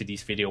right to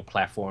these video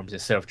platforms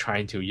instead of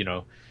trying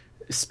to,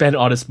 spend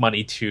all this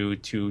money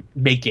to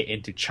make it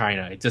into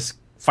China? It just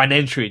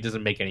financially it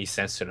doesn't make any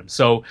sense to them.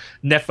 So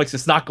Netflix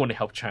is not going to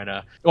help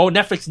China. Oh,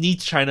 Netflix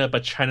needs China,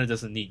 but China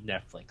doesn't need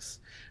Netflix.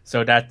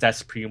 So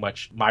that's pretty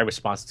much my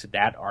response to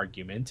that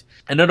argument.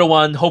 Another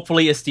one,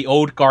 hopefully, is the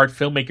old guard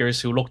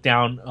filmmakers who look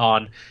down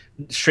on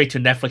straight to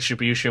Netflix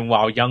distribution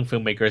while young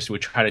filmmakers will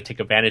try to take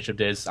advantage of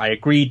this. I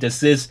agree,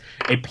 this is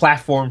a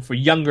platform for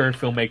younger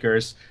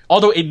filmmakers,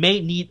 although it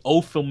may need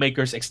old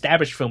filmmakers,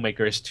 established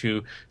filmmakers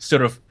to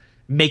sort of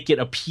make it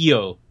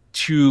appeal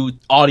to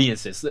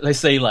audiences. Let's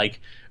say like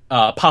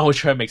Pan Ho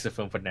Chen makes a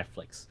film for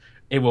Netflix.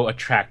 It will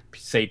attract,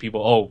 say,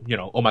 people, oh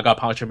my God,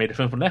 Pan Ho Chen made a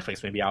film for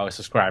Netflix, maybe I'll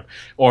subscribe.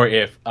 Or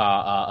if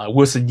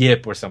Wilson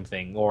Yip or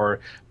something,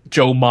 or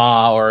Joe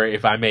Ma, or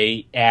if I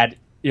may add,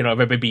 if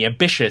I may be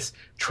ambitious,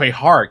 Trey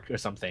Hark or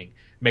something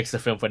makes a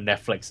film for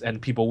Netflix,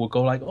 and people will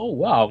go like, oh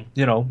wow,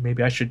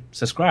 maybe I should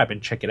subscribe and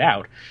check it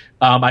out.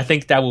 I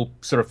think that will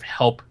sort of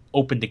help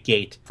open the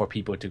gate for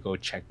people to go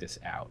check this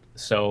out.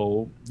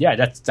 So yeah,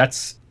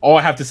 that's all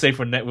I have to say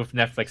with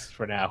Netflix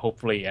for now.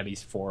 Hopefully, at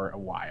least for a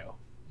while.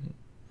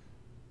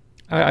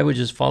 I would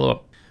just follow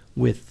up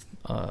with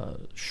a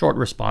short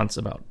response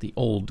about the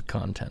old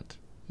content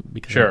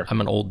because sure.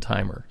 I'm an old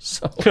timer.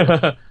 So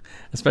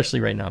especially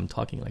right now, I'm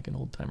talking like an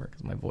old timer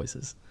because my voice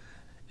is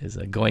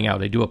going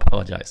out. I do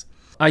apologize.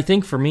 I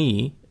think for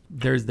me,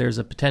 there's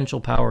a potential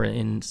power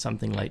in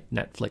something like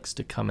Netflix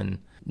to come and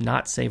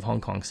not save Hong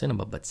Kong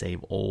cinema, but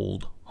save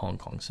old Hong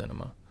Kong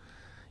cinema,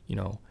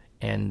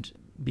 and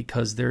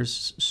because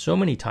there's so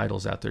many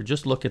titles out there.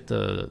 Just look at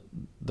the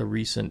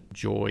recent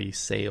Joy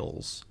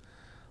Sales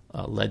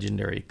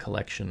legendary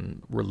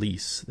collection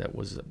release that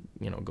was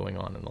going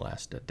on in the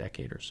last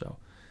decade or so.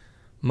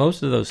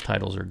 Most of those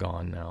titles are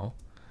gone now.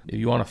 If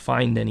you want to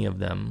find any of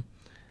them,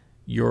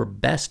 your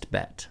best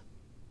bet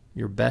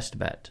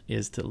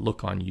is to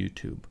look on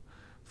YouTube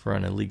for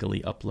an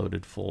illegally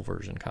uploaded full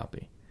version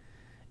copy.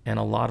 And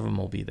a lot of them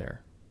will be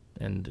there.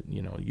 And,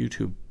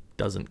 YouTube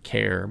doesn't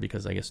care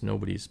because I guess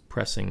nobody's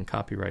pressing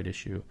copyright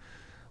issue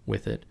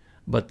with it.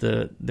 but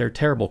they're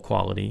terrible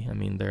quality. I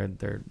mean,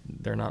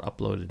 they're not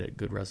uploaded at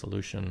good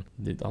resolution.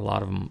 A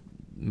lot of them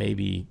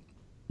maybe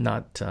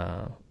not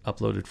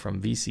uploaded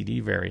from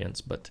VCD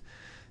variants, but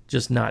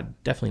just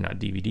definitely not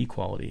DVD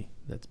quality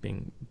that's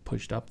being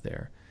pushed up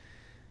there.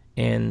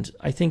 And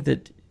I think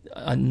that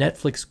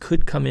Netflix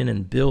could come in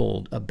and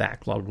build a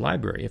backlog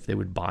library if they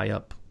would buy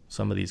up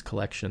some of these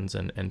collections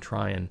and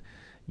try and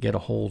get a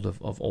hold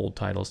of old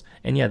titles.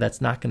 And yeah,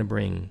 that's not going to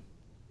bring,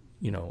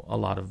 a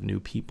lot of new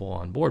people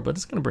on board, but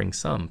it's going to bring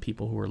some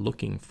people who are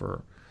looking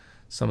for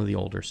some of the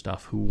older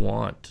stuff, who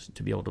want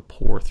to be able to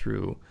pour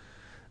through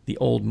the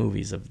old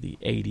movies of the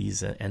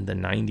 80s and the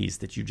 90s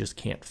that you just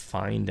can't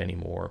find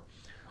anymore.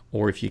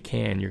 Or if you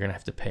can, you're going to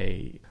have to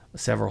pay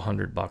several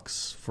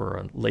 $100 for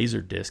a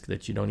laser disc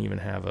that you don't even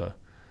have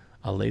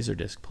a laser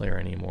disc player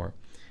anymore.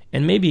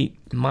 And maybe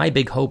my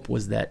big hope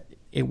was that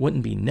it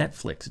wouldn't be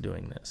Netflix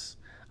doing this.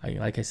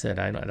 Like I said,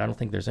 I don't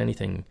think there's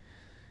anything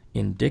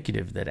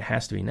indicative that it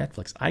has to be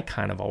Netflix. I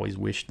kind of always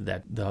wished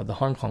that the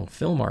Hong Kong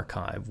Film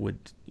Archive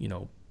would,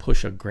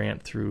 push a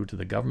grant through to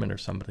the government or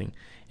something,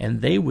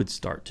 and they would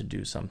start to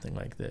do something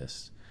like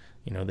this.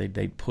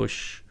 They'd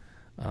push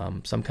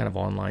some kind of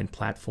online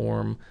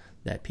platform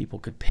that people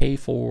could pay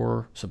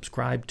for,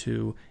 subscribe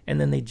to, and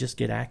then they'd just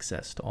get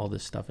access to all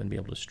this stuff and be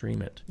able to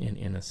stream it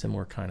in a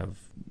similar kind of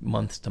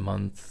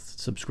month-to-month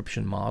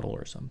subscription model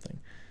or something.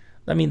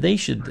 I mean, they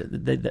should.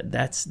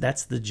 That's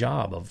the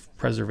job of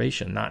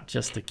preservation, not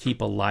just to keep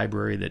a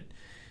library that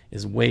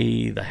is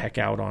way the heck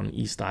out on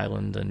East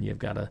Island and you've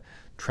got to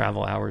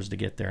travel hours to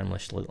get there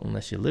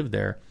unless you live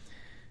there,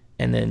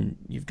 and then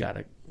you've got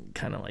to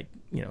kind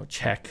of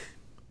check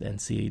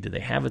and see, do they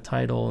have a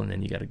title, and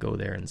then you got to go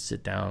there and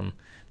sit down,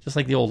 just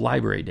like the old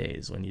library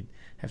days when you'd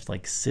have to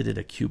sit at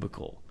a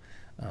cubicle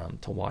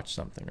to watch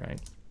something, right?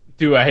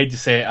 Dude, I hate to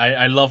say it,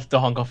 I love the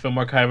Hong Kong Film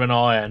Archive and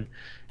all,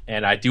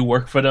 and I do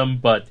work for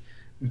them, but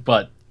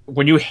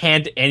when you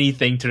hand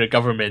anything to the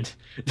government,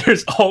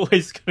 there's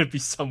always going to be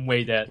some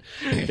way that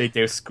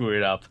they'll screw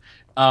it up.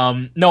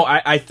 No,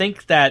 I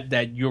think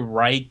that you're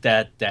right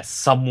that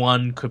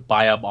someone could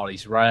buy up all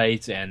these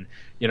rights and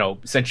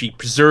essentially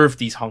preserve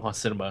these Hong Kong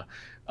cinema,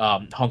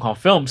 Hong Kong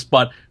films.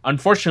 But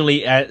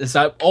unfortunately, as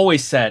I've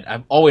always said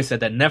that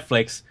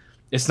Netflix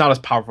is not as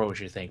powerful as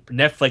you think.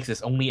 Netflix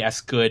is only as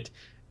good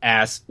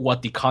as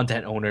what the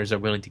content owners are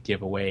willing to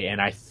give away,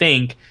 and I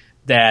think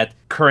that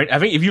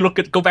if you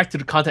go back to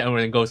the content owner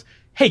and goes,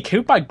 hey, can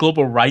we buy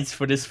global rights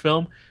for this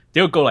film?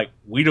 They'll go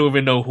we don't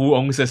even know who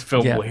owns this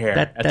film where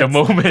at the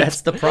moment.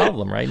 That's the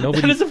problem, right?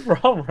 Nobody. That is a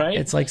problem, right?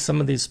 It's like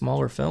some of these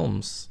smaller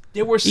films.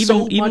 There were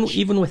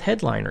even with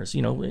headliners,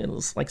 it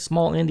was like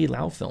small Andy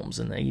Lau films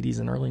in the 80s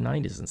and early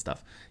 90s and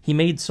stuff. He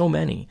made so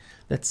many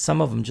that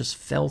some of them just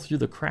fell through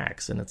the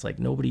cracks, and it's like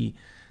nobody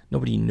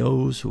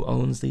knows who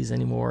owns these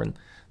anymore, and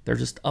they're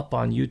just up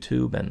on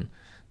YouTube, and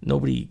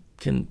nobody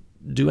can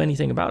do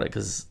anything about it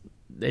because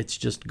it's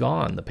just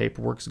gone. The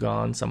paperwork's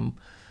gone.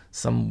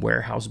 Some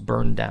warehouse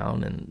burned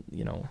down, and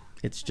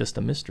it's just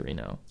a mystery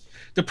now.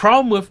 The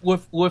problem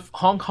with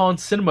Hong Kong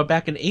cinema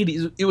back in the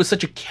 80s, it was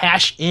such a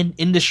cash-in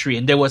industry,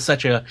 and there was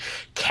such a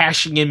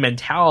cashing-in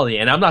mentality.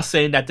 And I'm not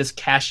saying that this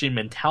cash-in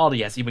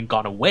mentality has even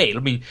gone away. I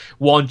mean,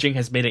 Wong Jing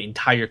has made an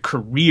entire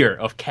career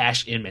of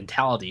cash-in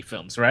mentality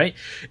films, right?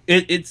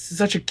 It's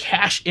such a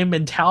cash-in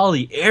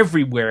mentality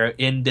everywhere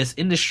in this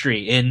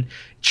industry, in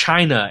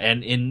China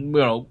and in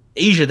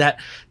Asia,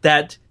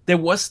 that there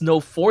was no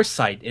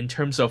foresight in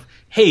terms of,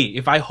 hey,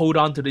 if I hold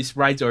on to these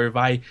rights, or if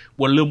I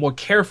were a little more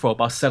careful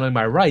about selling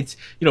my rights,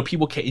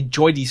 people can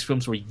enjoy these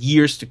films for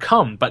years to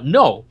come. But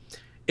no,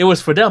 it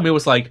was for them. It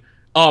was like,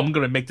 oh, I'm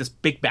going to make this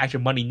big batch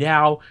of money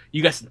now.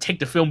 You guys can take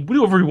the film,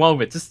 do whatever you want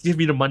with it. Just give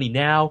me the money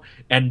now.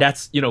 And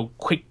that's,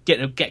 quick,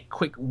 get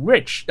quick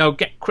rich. No,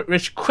 get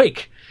rich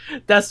quick.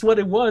 That's what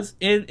it was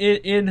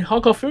in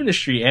Hong Kong film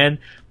industry. And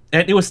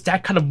it was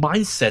that kind of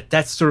mindset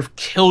that sort of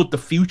killed the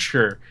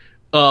future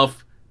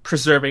of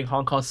preserving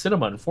Hong Kong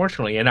cinema,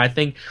 unfortunately. And I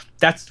think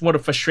that's one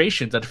of the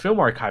frustrations of the Film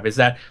Archive, is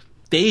that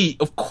they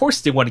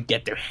want to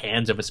get their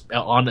hands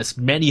on as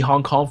many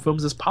Hong Kong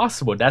films as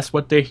possible. That's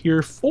what they're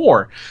here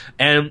for.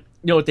 And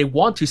they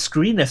want to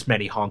screen as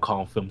many Hong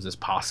Kong films as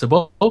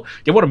possible.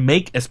 They want to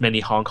make as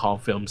many Hong Kong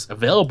films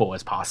available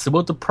as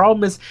possible. The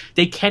problem is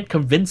they can't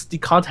convince the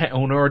content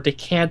owner, or they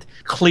can't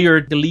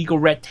clear the legal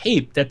red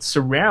tape that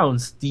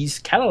surrounds these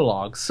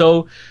catalogs.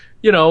 So,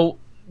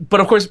 but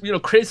of course,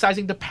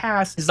 criticizing the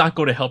past is not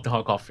going to help the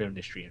Hong Kong film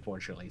industry,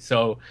 unfortunately.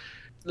 So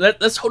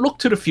let's look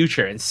to the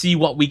future and see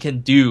what we can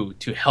do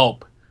to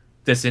help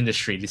this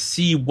industry, to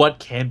see what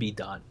can be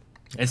done,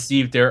 and see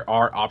if there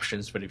are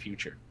options for the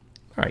future.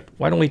 All right,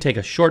 why don't we take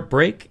a short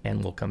break,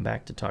 and we'll come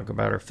back to talk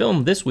about our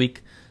film this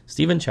week,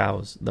 Stephen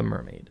Chow's The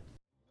Mermaid.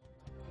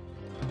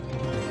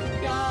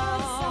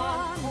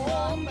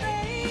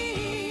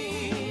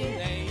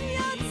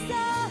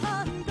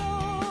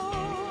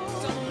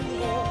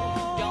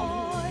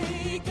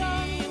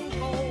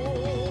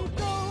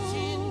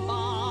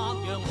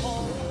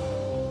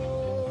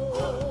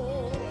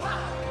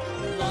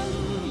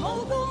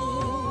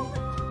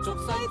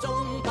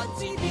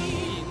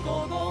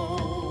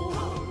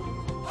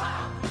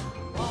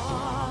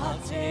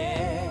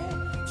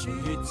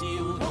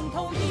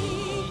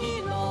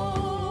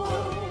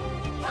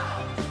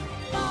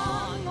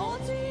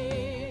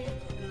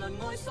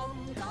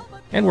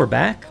 And we're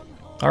back.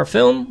 Our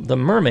film, The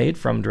Mermaid,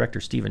 from director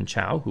Stephen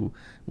Chow, who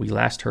we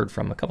last heard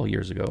from a couple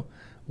years ago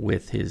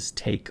with his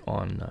take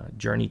on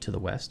Journey to the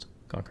West,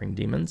 Conquering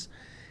Demons.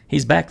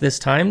 He's back this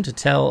time to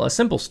tell a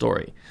simple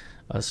story,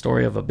 a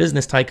story of a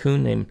business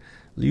tycoon named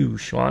Liu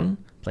Xuan,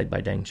 played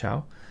by Deng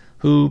Chao,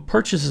 who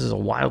purchases a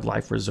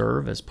wildlife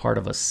reserve as part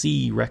of a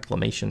sea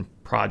reclamation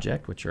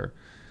project, which are,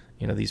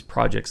 these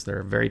projects that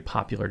are very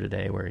popular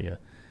today where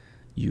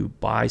you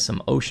buy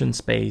some ocean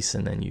space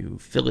and then you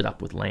fill it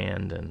up with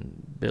land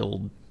and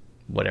build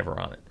whatever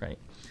on it, right?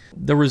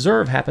 The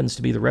reserve happens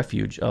to be the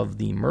refuge of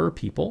the Mer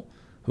people,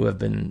 who have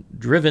been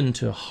driven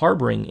to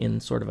harboring in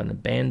sort of an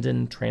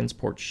abandoned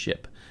transport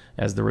ship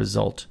as the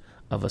result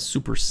of a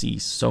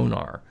supersea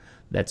sonar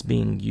that's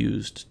being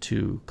used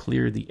to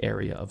clear the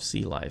area of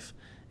sea life.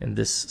 And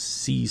this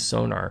sea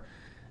sonar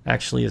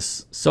actually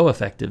is so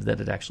effective that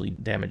it actually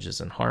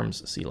damages and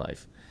harms sea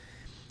life.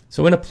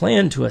 So in a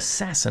plan to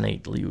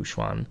assassinate Liu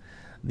Xuan,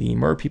 the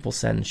Mer people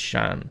send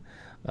Shan,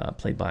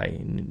 played by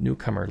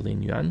newcomer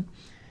Lin Yuan,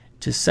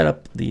 to set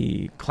up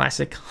the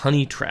classic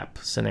honey trap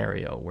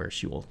scenario where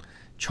she will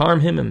charm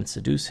him and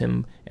seduce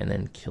him and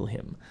then kill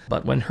him.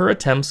 But when her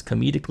attempts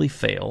comedically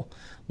fail,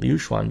 Liu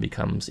Xuan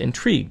becomes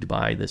intrigued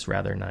by this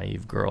rather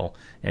naive girl,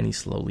 and he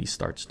slowly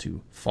starts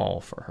to fall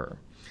for her.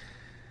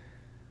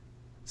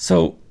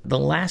 So the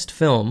last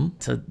film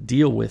to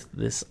deal with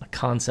this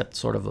concept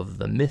sort of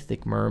the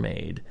mythic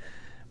mermaid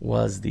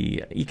was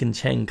the Ekin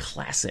Cheng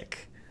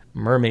classic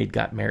Mermaid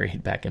Got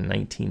Married back in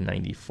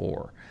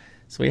 1994.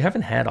 So we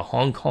haven't had a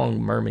Hong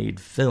Kong mermaid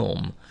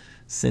film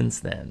since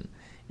then.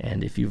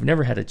 And if you've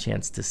never had a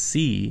chance to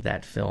see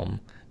that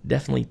film,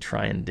 definitely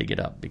try and dig it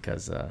up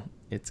because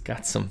it's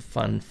got some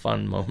fun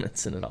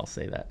moments in it, I'll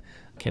say that.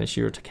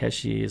 Kenshiro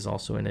Takeshi is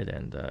also in it,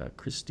 and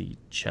Christy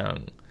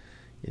Chung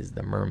is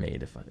the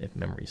mermaid, if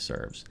memory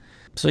serves.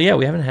 So yeah,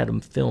 we haven't had a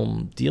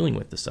film dealing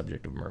with the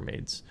subject of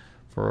mermaids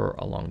for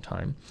a long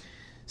time.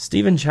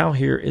 Stephen Chow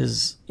here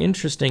is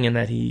interesting in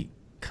that he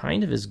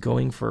kind of is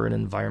going for an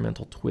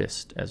environmental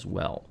twist as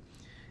well.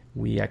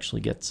 We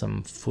actually get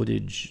some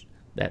footage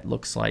that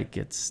looks like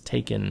it's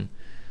taken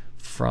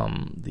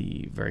from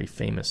the very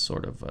famous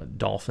sort of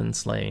dolphin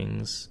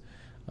slayings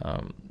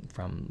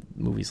from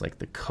movies like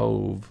The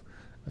Cove,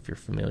 if you're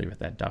familiar with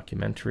that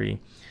documentary.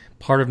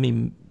 Part of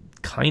me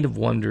kind of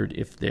wondered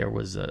if there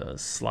was a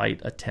slight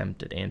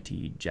attempt at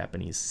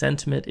anti-Japanese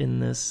sentiment in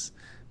this.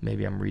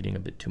 Maybe I'm reading a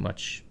bit too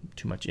much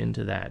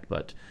into that,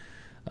 but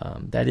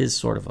that is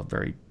sort of a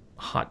very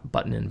hot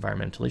button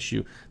environmental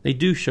issue. They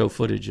do show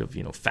footage of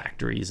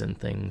factories and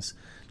things,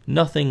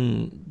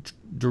 nothing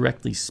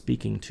directly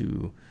speaking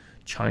to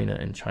China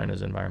and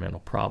China's environmental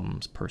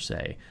problems per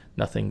se,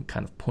 nothing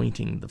kind of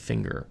pointing the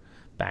finger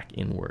back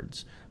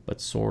inwards,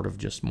 but sort of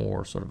just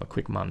more sort of a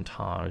quick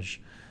montage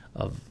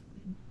of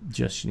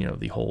just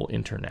the whole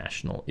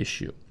international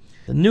issue.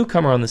 The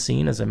newcomer on the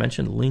scene, as I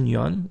mentioned, Lin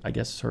Yuan, I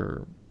guess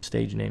her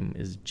stage name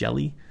is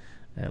Jelly,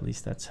 at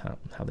least that's how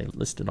they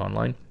listed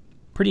online.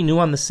 Pretty new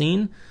on the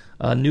scene,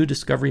 a new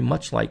discovery,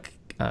 much like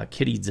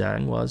Kitty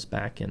Zhang was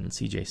back in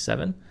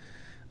CJ7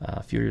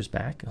 a few years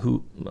back,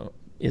 who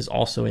is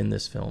also in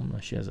this film.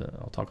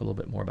 I'll talk a little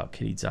bit more about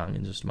Kitty Zhang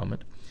in just a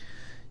moment.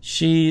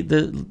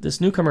 This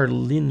newcomer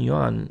Lin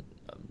Yuan,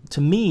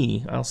 to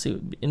me,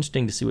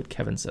 interesting to see what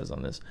Kevin says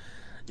on this.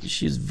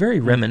 She's very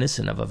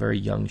reminiscent of a very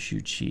young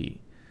Xu Qi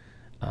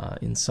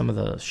in some of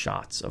the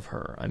shots of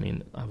her. I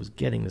mean, I was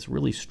getting this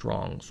really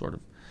strong sort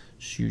of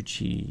Xu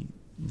Qi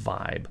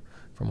vibe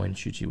from when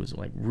Xu Qi was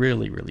like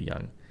really, really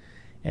young.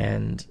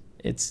 And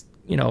it's,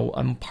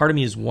 part of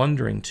me is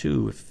wondering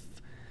too if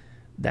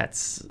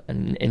that's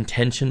an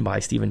intention by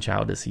Stephen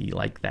Chow. Does he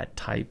like that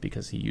type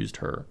because he used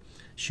her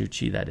Xu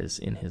Qi that is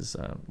in his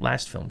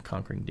last film,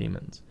 Conquering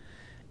Demons.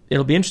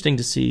 It'll be interesting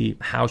to see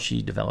how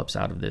she develops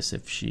out of this,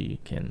 if she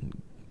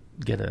can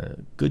get a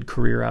good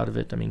career out of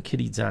it. I mean,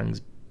 Kitty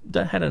Zhang's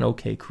had an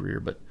okay career,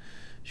 but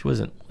she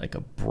wasn't like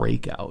a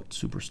breakout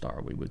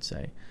superstar, we would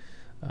say.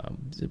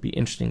 It'd be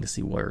interesting to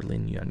see where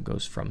Lin Yuan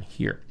goes from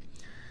here.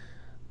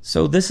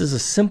 So this is a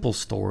simple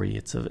story.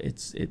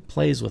 It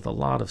plays with a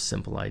lot of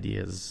simple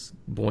ideas,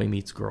 boy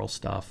meets girl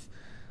stuff.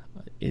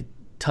 It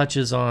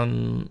touches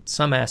on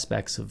some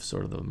aspects of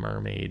sort of the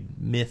mermaid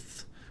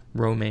myth,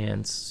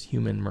 romance,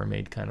 human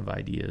mermaid kind of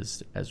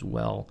ideas as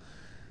well.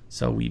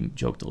 So we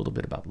joked a little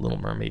bit about Little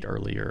Mermaid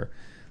earlier.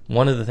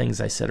 One of the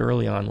things I said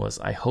early on was,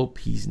 I hope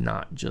he's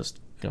not just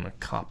going to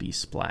copy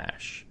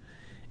Splash.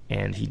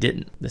 And he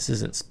didn't. This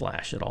isn't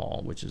Splash at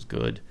all, which is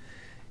good.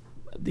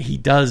 He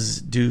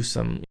does do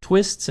some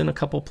twists in a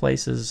couple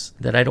places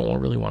that I don't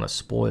really want to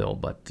spoil,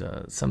 but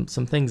some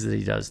things that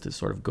he does to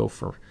sort of go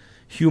for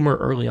humor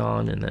early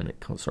on, and then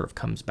it sort of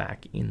comes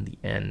back in the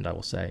end, I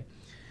will say.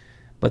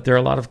 But there are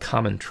a lot of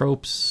common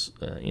tropes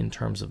in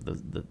terms of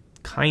the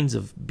kinds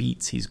of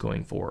beats he's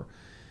going for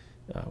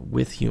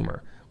with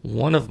humor.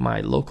 One of my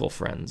local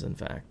friends, in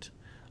fact,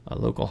 a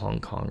local Hong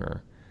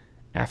Konger,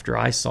 after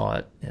I saw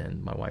it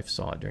and my wife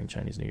saw it during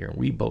Chinese New Year, and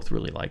we both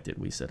really liked it,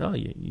 we said, oh,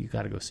 you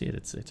got to go see it.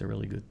 It's a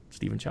really good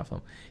Stephen Chow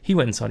film. He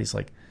went and saw it. He's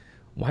like,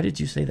 why did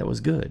you say that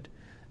was good?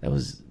 that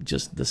was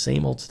just the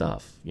same old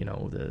stuff,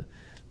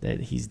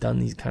 that he's done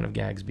these kind of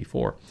gags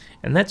before.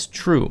 And that's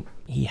true.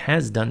 He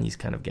has done these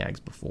kind of gags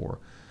before.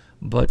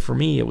 But for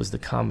me, it was the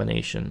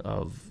combination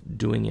of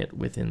doing it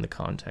within the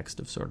context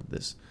of sort of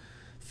this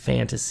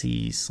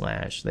fantasy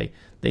slash, they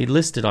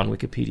listed on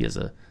Wikipedia as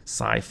a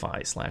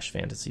sci-fi slash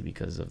fantasy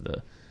because of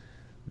the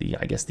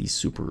I guess these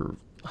super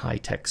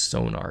high-tech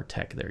sonar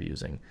tech they're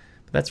using.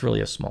 But that's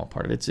really a small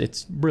part of it.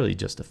 It's really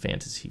just a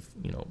fantasy,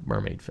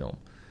 mermaid film.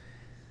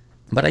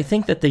 But I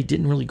think that they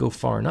didn't really go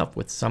far enough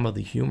with some of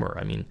the humor.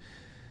 I mean,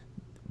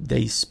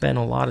 they spent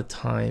a lot of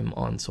time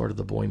on sort of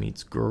the boy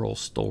meets girl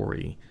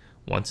story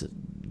once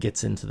it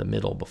gets into the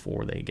middle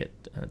before they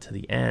get to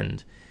the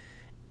end.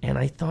 And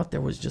I thought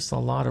there was just a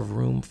lot of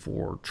room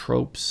for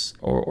tropes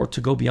or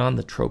to go beyond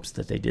the tropes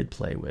that they did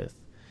play with.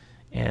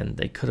 And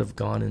they could have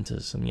gone into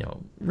some,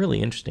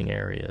 really interesting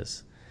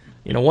areas.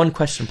 One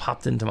question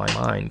popped into my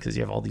mind because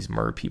you have all these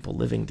mer people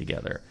living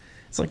together.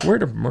 It's like, where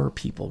do mer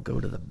people go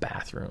to the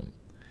bathroom?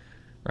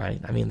 Right?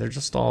 I mean, they're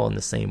just all in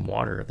the same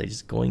water. Are they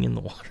just going in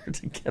the water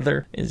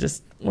together? It's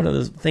just one of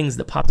those things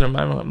that popped in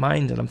my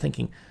mind, and I'm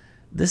thinking,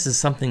 this is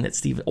something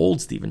that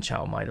old Stephen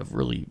Chow might have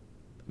really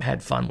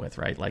had fun with,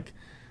 right? Like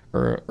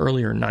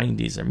earlier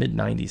 90s or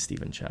mid-90s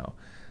Stephen Chow.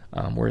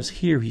 Whereas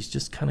here, he's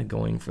just kind of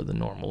going for the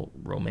normal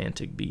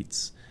romantic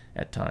beats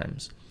at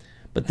times.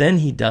 But then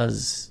he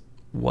does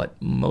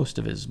what most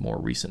of his more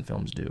recent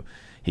films do.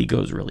 He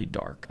goes really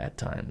dark at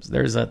times.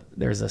 There's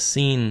a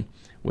scene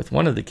with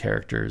one of the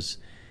characters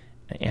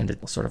and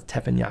a sort of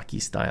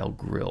teppanyaki-style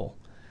grill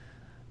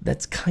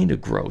that's kind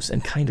of gross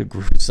and kind of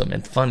gruesome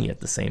and funny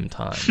at the same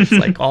time. It's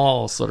like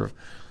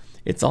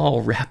it's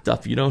all wrapped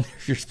up. You don't know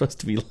if you're supposed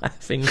to be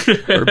laughing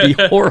or be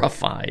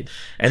horrified.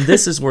 And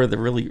this is where the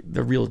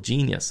real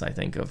genius, I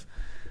think, of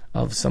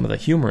some of the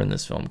humor in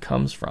this film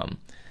comes from,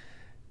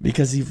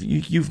 because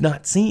you've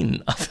not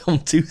seen a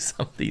film do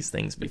some of these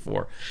things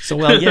before. So,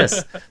 well,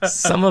 yes,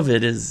 some of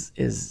it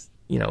is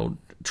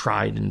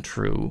tried and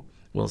true,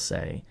 we'll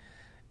say.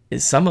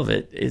 Some of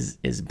it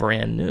is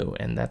brand new,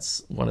 and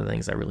that's one of the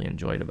things I really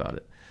enjoyed about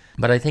it.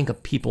 But I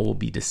think people will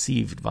be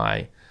deceived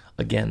by,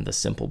 again, the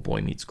simple boy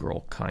meets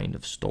girl kind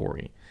of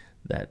story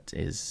that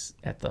is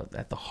at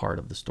the heart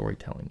of the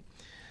storytelling.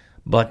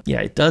 But yeah,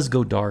 it does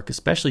go dark,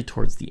 especially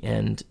towards the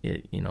end.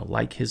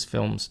 Like his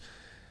films,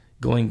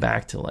 going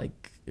back to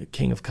like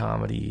King of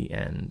Comedy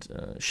and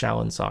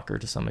Shaolin Soccer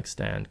to some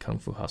extent, Kung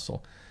Fu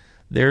Hustle.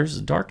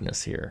 There's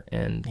darkness here,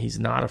 and he's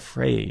not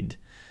afraid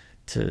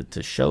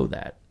to show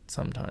that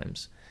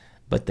sometimes.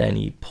 But then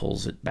he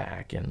pulls it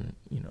back, and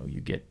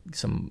you get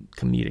some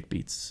comedic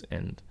beats,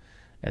 and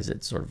as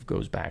it sort of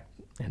goes back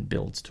and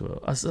builds to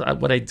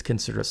what I'd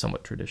consider a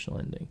somewhat traditional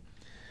ending.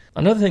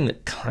 Another thing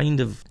that kind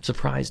of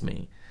surprised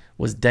me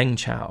was Deng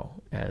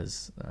Chow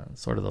as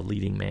sort of the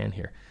leading man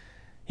here.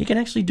 He can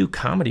actually do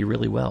comedy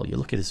really well. You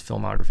look at his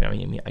filmography. I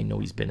mean, I know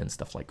he's been in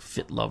stuff like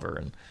Fit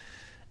Lover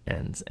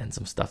and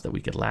some stuff that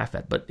we could laugh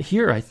at. But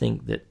here, I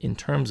think that in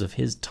terms of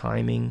his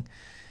timing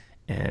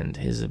and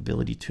his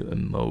ability to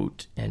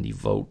emote and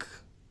evoke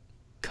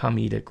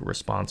comedic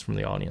response from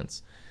the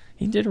audience,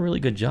 he did a really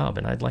good job,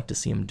 and I'd like to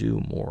see him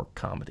do more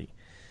comedy.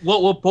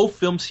 Well, both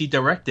films he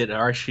directed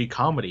are actually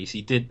comedies.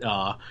 He did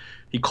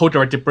he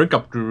co-directed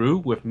Breakup Guru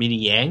with Minnie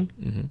Yang.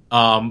 Mm-hmm.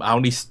 I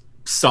only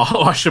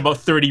watched about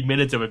 30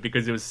 minutes of it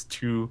because it was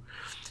too...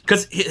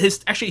 Because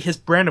his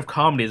brand of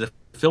comedy as a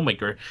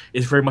filmmaker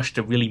is very much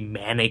the really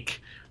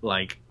manic,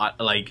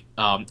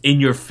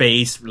 in your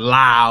face,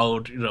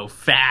 loud,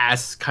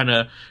 fast kind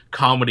of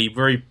comedy,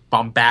 very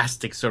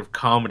bombastic sort of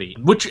comedy,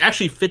 which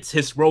actually fits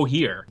his role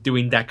here,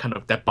 doing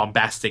that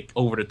bombastic,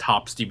 over the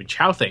top Stephen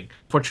Chow thing.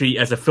 Fortunately,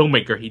 as a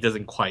filmmaker, he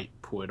doesn't quite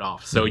pull it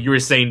off. So you were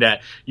saying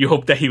that you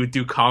hope that he would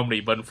do comedy,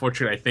 but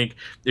unfortunately, I think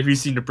if you've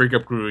seen the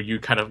Breakup Guru, you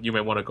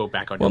might want to go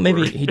back on. Well,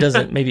 maybe he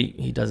doesn't. Maybe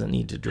he doesn't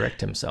need to direct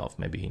himself.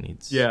 Maybe he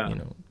needs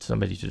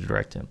somebody to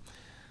direct him.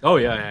 Oh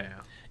yeah.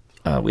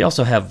 We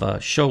also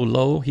have Shou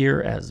Lo here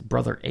as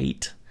Brother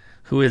 8,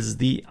 who is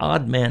the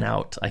odd man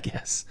out, I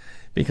guess.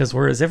 Because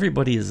whereas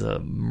everybody is a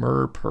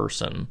mer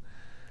person,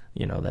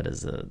 that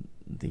is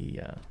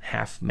the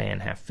half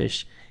man, half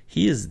fish,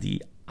 he is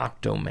the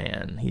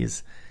octo-man.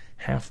 He's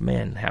half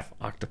man, half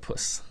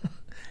octopus.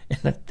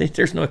 And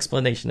there's no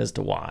explanation as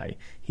to why.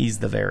 He's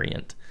the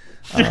variant.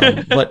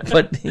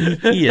 But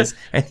he is,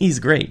 and he's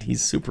great.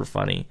 He's super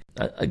funny.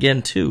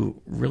 Again,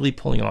 too, really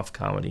pulling off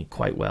comedy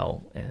quite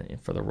well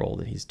for the role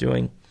that he's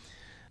doing.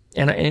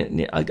 And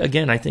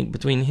again, I think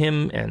between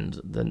him and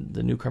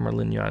the newcomer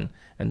Lin Yuan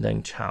and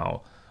Deng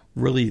Chow,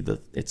 really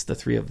it's the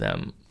three of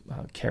them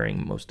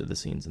carrying most of the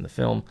scenes in the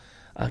film.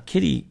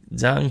 Kitty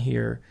Zhang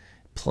here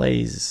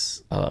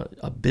plays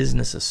a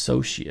business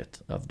associate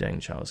of Deng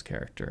Chow's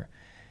character,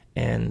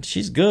 and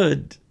she's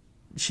good.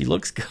 She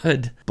looks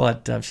good,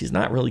 but she's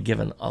not really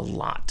given a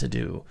lot to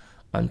do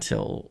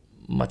until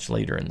much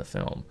later in the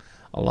film.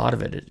 A lot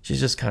of it, she's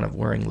just kind of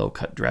wearing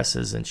low-cut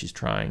dresses, and she's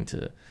trying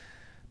to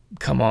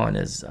come on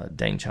as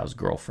Deng Chow's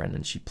girlfriend,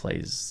 and she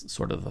plays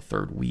sort of the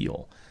third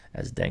wheel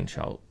as Deng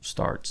Chow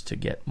starts to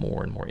get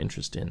more and more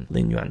interest in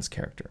Lin Yuan's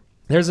character.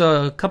 There's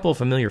a couple of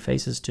familiar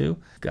faces too.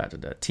 We've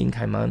got Tin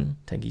Kai-man,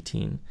 Tengi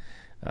Tin,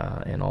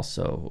 and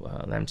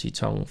also Lam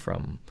Chi-chung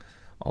from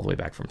all the way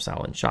back from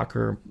Shaolin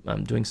Shocker,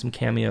 doing some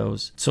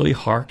cameos. Tsui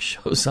Hark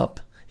shows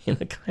up in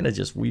a kind of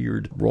just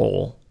weird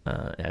role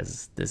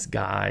as this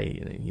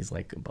guy. He's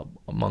like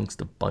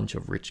amongst a bunch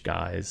of rich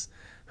guys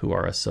who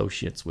are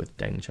associates with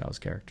Deng Chao's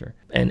character.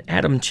 And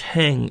Adam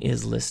Chang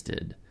is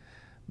listed,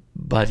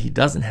 but he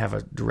doesn't have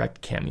a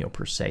direct cameo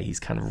per se. He's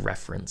kind of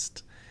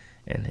referenced,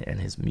 and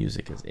his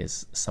music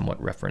is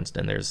somewhat referenced,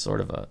 and there's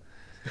sort of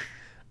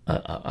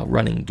a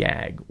running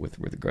gag with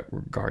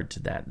regard to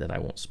that I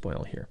won't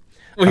spoil here.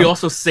 Well, he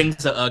also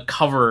sings a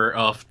cover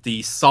of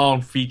the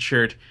song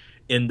featured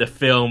in the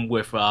film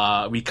with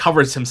he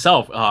covers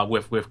himself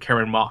with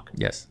Karen Mok.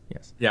 Yes.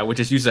 Yeah,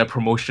 which is used as a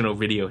promotional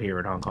video here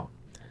in Hong Kong.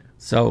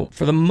 So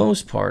for the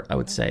most part, I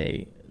would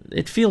say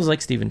it feels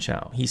like Stephen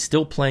Chow. He's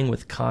still playing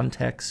with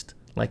context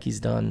like he's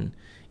done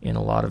in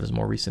a lot of his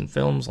more recent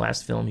films.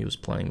 Last film he was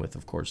playing with,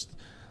 of course,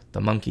 the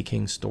Monkey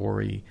King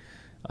story,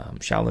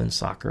 Shaolin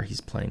Soccer.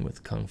 He's playing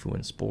with Kung Fu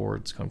in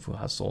Sports, Kung Fu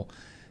Hustle,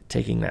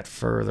 taking that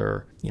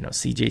further.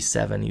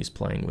 CJ7, he was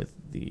playing with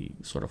the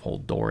sort of whole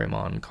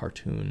Doraemon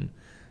cartoon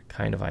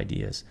kind of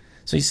ideas.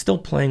 So he's still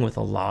playing with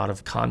a lot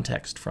of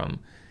context from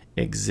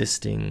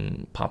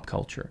existing pop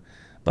culture,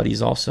 but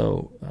he's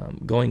also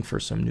going for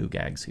some new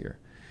gags here.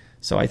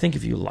 So I think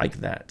if you like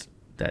that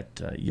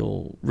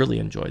you'll really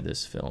enjoy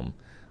this film.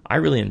 I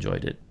really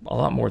enjoyed it a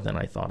lot more than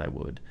I thought I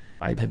would.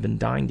 I have been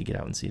dying to get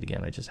out and see it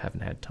again. I just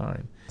haven't had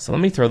time. So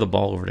let me throw the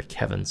ball over to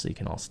Kevin so you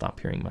can all stop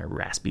hearing my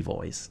raspy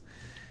voice.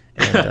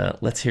 And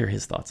let's hear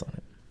his thoughts on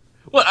it.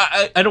 Well,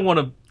 I don't want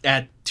to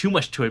add too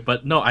much to it,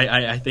 but no,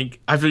 I think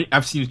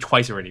I've seen it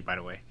twice already, by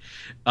the way.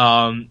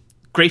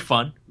 Great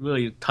fun,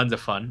 really tons of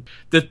fun.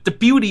 The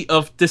beauty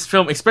of this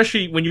film,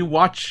 especially when you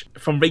watch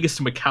From Vegas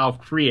to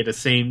Macau 3 at the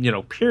same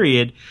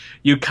period,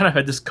 you kind of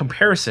had this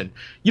comparison.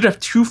 You'd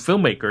have two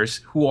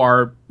filmmakers who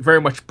are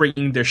very much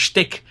bringing their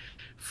shtick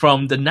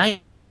from the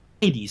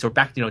 90s or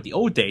back the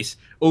old days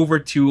over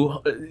to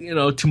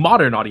to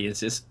modern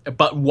audiences.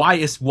 But why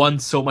is one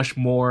so much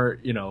more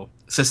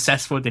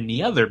successful than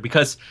the other?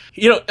 Because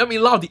a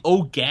lot of the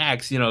old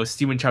gags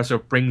Stephen Chow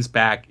sort of brings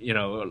back,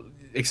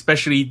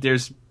 especially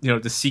there's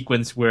the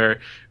sequence where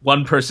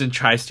one person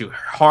tries to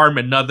harm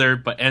another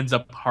but ends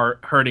up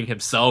hurting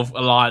himself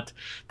a lot.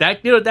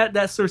 That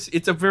that sort of,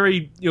 it's a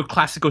very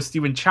classical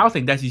Stephen Chow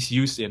thing that he's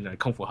used in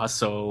Kung Fu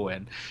Hustle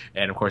and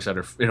of course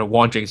other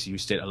Wong Jing's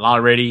used it a lot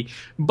already.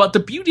 But the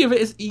beauty of it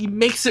is he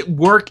makes it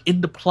work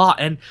in the plot,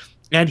 and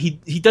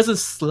he doesn't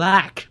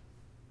slack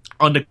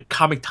on the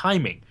comic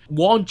timing.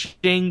 Wong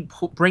Jing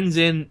brings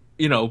in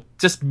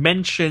just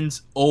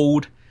mentions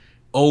old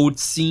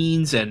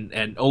scenes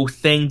and old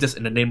things just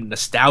in the name of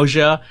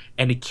nostalgia,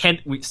 and he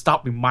can't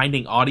stop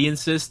reminding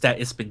audiences that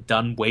it's been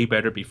done way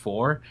better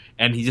before,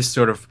 and he's just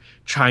sort of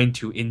trying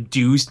to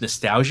induce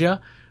nostalgia.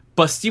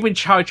 But Stephen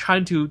Chow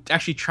trying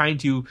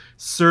to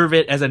serve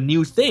it as a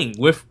new thing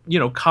with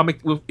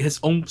with his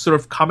own sort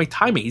of comic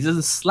timing. He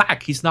doesn't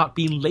slack. He's not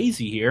being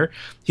lazy here.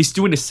 He's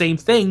doing the same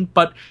thing,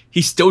 but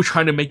he's still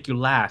trying to make you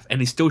laugh,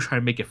 and he's still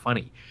trying to make it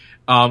funny.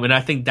 And I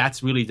think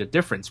that's really the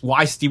difference.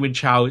 Why Stephen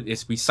Chow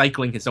is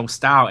recycling his own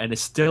style and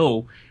is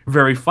still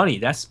very funny.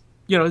 That's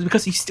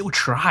because he still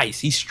tries.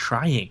 He's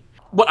trying.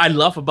 What I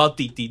love about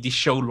the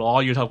show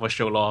law, you talk about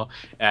show law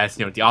as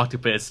the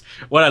octopus.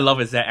 What I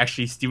love is that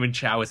actually Stephen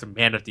Chow is a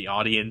man of the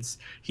audience.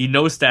 He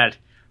knows that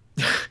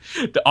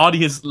the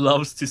audience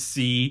loves to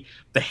see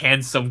the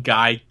handsome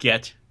guy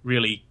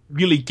really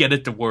get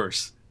it the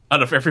worst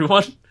out of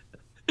everyone.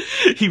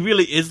 He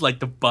really is like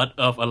the butt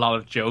of a lot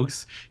of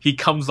jokes. He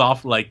comes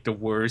off like the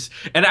worst.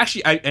 And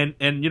actually,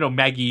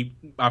 Maggie,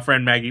 my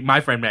friend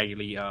Maggie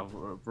Lee,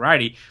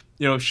 Variety,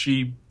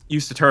 she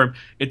used the term,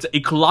 it's an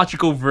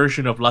ecological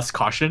version of Lust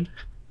Caution.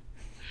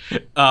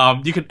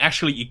 You can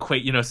actually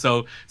equate,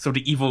 so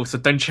the evil, so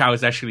Deng Chao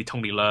is actually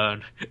Tony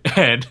Leung,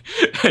 and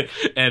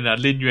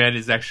Lin Yuan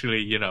is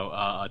actually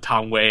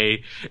Tang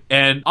Wei,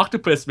 and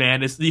Octopus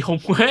Man is Li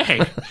Hong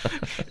Wang.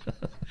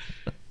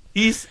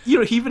 He's, he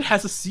even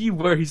has a scene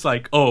where he's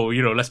like, oh,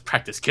 let's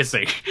practice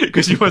kissing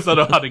because you must not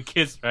know how to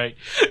kiss, right?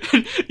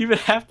 And you even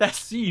have that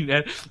scene,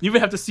 and you even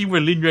have the scene where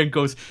Lin Yuan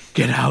goes,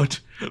 get out,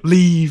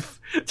 leave,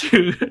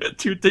 to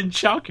Deng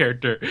Chao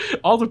character.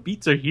 All the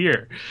beats are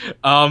here.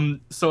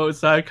 So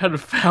I kind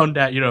of found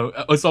that,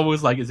 it's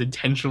almost like it's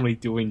intentionally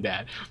doing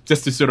that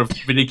just to sort of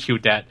ridicule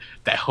that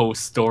whole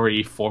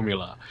story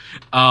formula.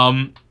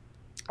 No,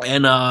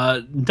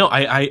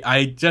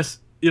 I just,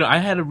 I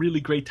had a really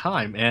great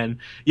time. And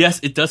yes,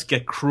 it does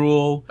get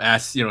cruel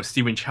as,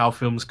 Stephen Chow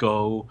films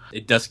go.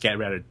 It does get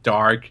rather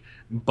dark.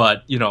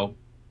 But,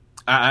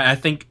 I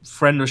think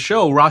friend of the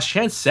show, Ross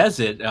Chan, says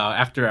it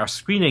after our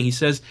screening. He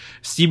says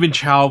Stephen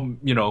Chow,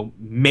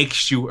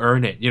 makes you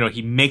earn it.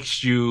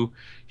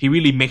 He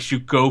really makes you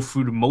go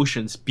through the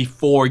motions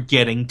before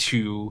getting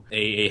to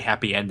a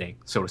happy ending,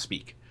 so to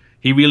speak.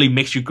 He really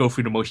makes you go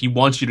through the motion. He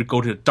wants you to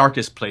go to the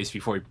darkest place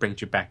before he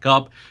brings you back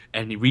up,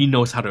 and he really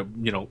knows how to,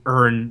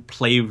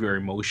 play with your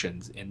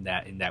emotions in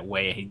that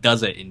way. And he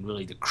does it in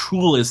really the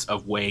cruelest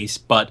of ways,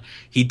 but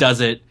he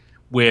does it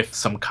with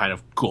some kind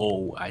of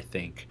goal, I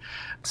think.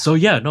 So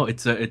yeah, no,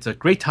 it's a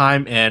great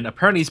time, and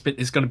apparently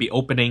it's going to be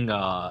opening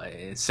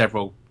in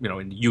several,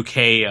 in the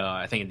UK,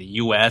 I think in the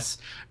US,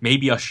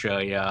 maybe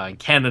Australia and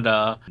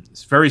Canada.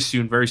 It's very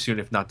soon,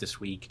 if not this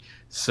week.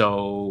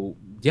 So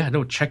yeah,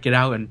 no, check it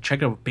out and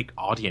check out a big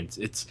audience.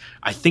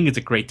 I think it's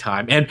a great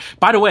time. And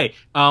by the way,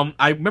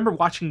 I remember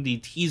watching the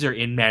teaser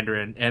in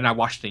Mandarin, and I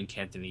watched it in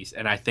Cantonese,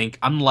 and I think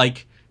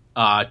unlike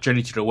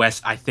Journey to the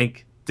West, I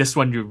think this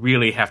one you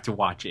really have to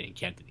watch it in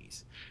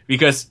Cantonese.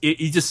 Because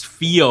you just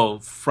feel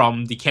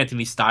from the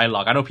Cantonese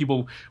dialogue. I know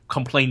people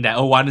complain that,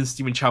 why doesn't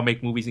Stephen Chow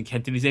make movies in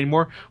Cantonese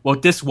anymore? Well,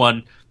 this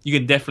one, you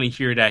can definitely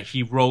hear that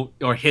he wrote,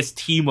 or his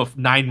team of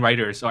 9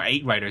 writers, or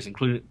 8 writers,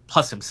 including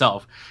plus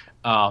himself,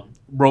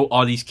 wrote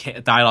all these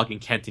dialogue in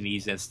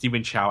Cantonese, and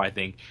Stephen Chow, I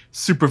think,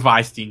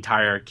 supervised the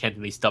entire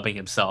Cantonese dubbing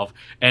himself.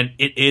 And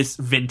it is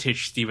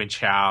vintage Stephen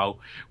Chow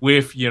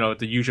with, the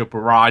usual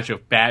barrage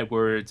of bad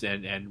words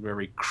and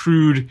very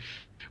crude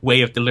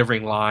way of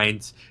delivering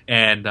lines,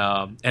 and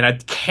I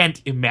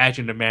can't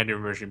imagine the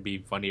Mandarin version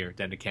being funnier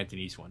than the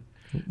Cantonese one.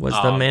 Was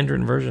the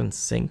Mandarin version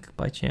sync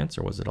by chance,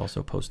 or was it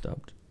also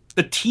post-dubbed?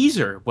 The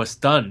teaser was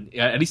done,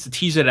 at least the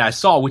teaser that I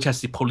saw, which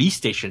has the police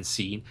station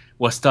scene,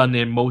 was done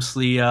in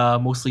mostly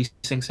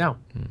sync sound.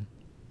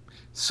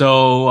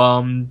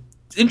 So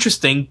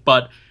interesting,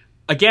 but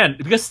again,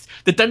 because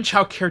the Deng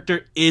Chow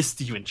character is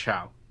Stephen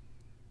Chow,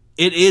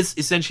 it is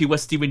essentially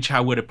what Stephen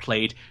Chow would have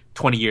played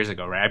 20 years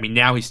ago, right? I mean,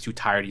 now he's too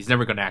tired. He's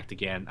never going to act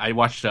again. I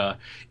watched an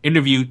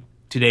interview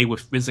today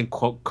with Vincent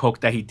Koch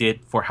that he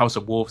did for House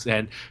of Wolves,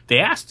 and they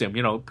asked him,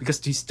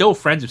 because he's still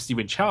friends with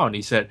Stephen Chow, and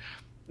he said,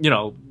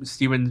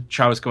 Stephen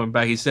Chow is coming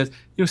back. He says,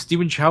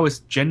 Stephen Chow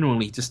is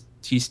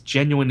he's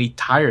genuinely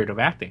tired of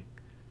acting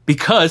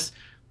because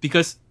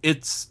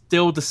it's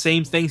still the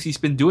same things he's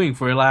been doing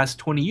for the last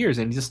 20 years,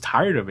 and he's just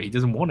tired of it. He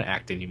doesn't want to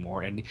act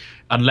anymore. And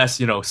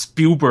unless,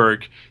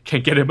 Spielberg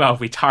can get him out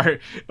of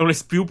retired, unless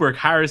Spielberg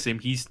hires him,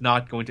 he's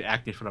not going to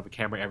act in front of a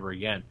camera ever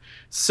again.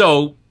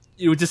 So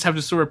you just have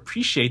to sort of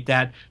appreciate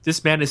that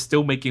this man is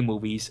still making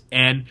movies,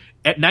 and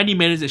at 90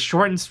 minutes, it's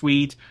short and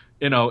sweet.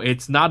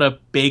 It's not a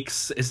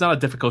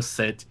difficult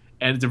sit,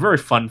 and it's a very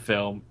fun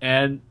film,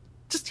 and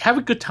just have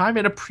a good time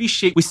and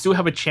appreciate we still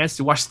have a chance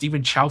to watch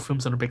Stephen Chow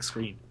films on the big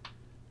screen.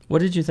 What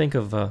did you think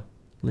of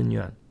Lin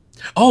Yuan?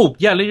 Oh,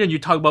 yeah, Lin Yuan, you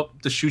talk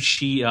about the Shu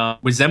Qi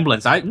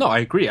resemblance. I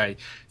agree. I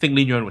think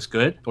Lin Yuan was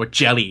good. Or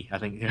Jelly. I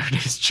think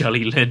it is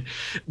Jelly Lin.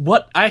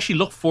 What I actually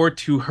look forward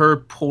to her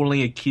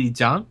pulling a Kitty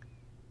Zhang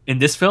in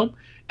this film,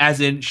 as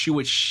in she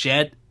would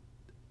shed...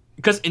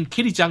 Because in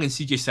Kitty Zhang and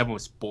CJ7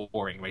 was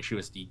boring, right? She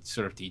was the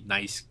sort of the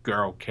nice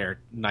girl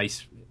character.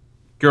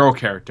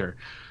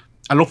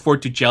 I look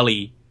forward to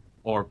Jelly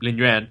or Lin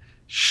Yuan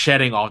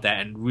shedding all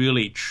that and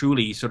really,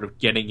 truly sort of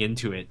getting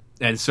into it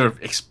and sort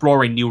of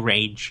exploring new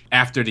range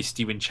after the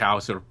Stephen Chow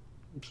so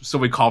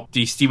we call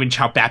the Stephen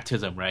Chow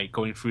baptism, right?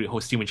 Going through the whole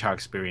Stephen Chow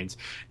experience.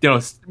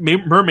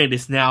 Mermaid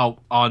is now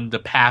on the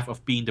path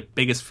of being the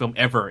biggest film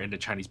ever in the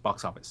Chinese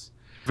box office.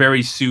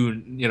 Very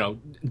soon,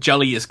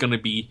 Jelly is going to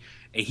be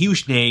a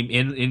huge name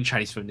in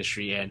Chinese film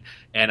industry,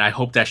 and I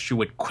hope that she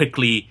would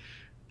quickly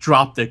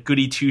drop the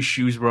goody two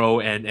shoes role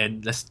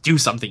and let's do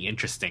something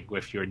interesting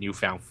with your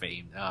newfound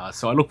fame.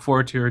 So I look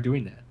forward to her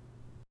doing that.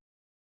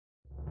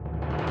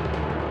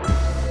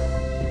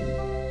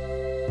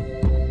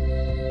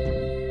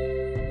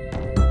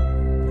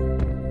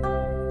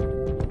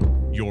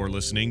 You're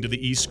listening to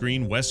the East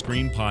Screen West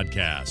Screen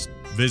podcast.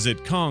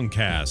 Visit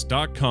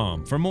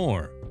Kongcast.com for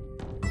more.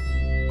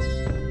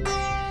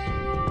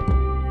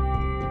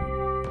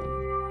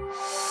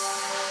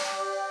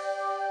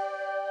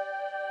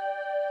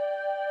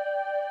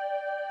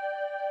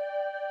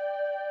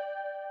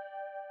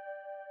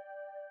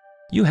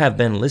 You have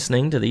been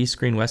listening to the East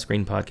Screen West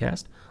Screen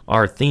podcast.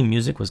 Our theme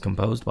music was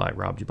composed by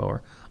Rob Jabauer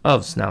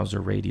of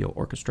Schnauzer Radio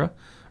Orchestra.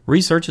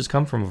 Research has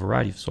come from a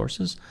variety of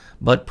sources,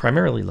 but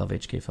primarily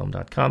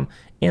lovehkfilm.com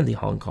and the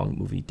Hong Kong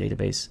Movie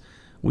Database.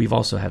 We've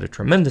also had a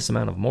tremendous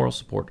amount of moral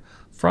support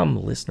from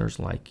listeners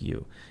like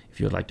you.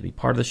 If you would like to be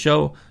part of the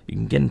show, you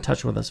can get in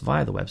touch with us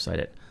via the website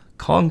at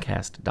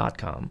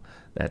kongcast.com.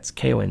 That's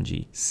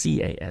KONGCAST.com.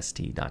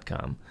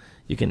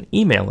 You can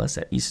email us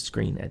at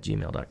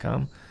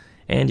eastscreen@gmail.com.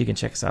 And you can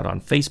check us out on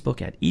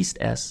Facebook at East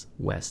S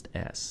West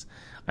S.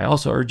 I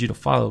also urge you to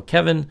follow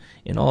Kevin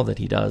in all that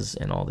he does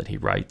and all that he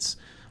writes.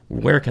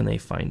 Where can they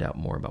find out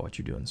more about what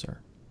you're doing, sir?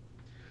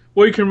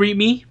 Well, you can read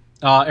me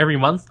every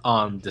month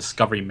on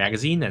Discovery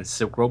Magazine and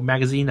Silk Road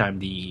Magazine. I'm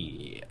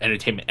the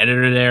entertainment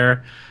editor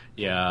there.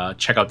 Yeah,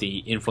 check out the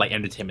In-Flight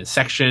Entertainment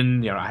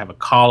section. I have a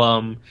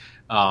column.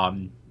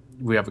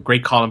 We have a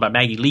great column by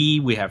Maggie Lee.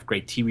 We have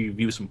great TV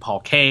reviews from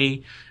Paul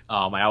Kaye.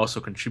 I also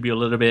contribute a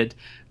little bit.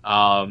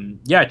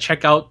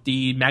 Check out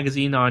the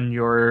magazine on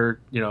your,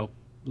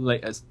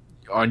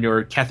 on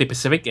your Cathay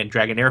Pacific and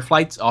Dragon Air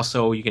flights.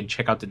 Also, you can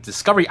check out the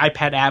Discovery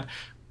iPad app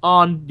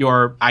on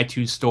your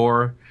iTunes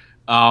store.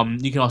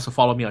 You can also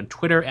follow me on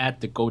Twitter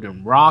at The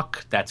Golden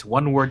Rock. That's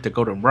one word, The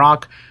Golden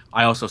Rock.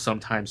 I also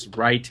sometimes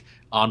write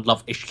on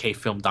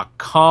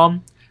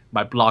lovehkfilm.com.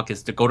 My blog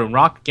is The Golden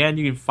Rock. Again,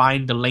 you can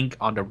find the link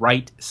on the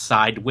right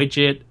side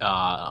widget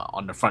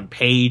on the front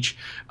page.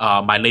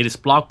 My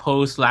latest blog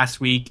post last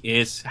week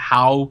is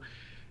how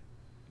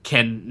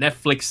can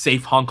Netflix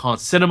save Hong Kong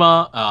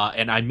cinema?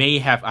 And I may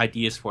have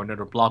ideas for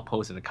another blog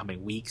post in the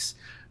coming weeks.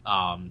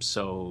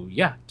 So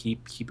yeah,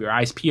 keep your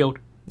eyes peeled.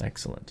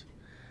 Excellent.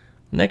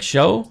 Next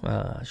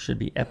show should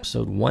be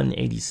episode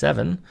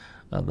 187.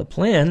 The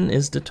plan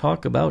is to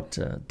talk about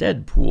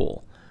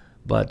Deadpool,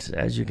 but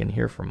as you can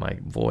hear from my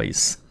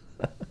voice,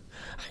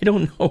 I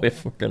don't know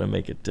if we're going to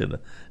make it to the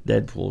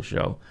Deadpool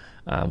show.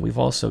 We've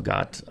also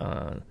got,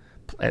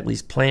 at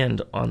least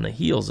planned on the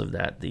heels of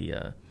that,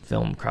 the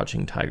film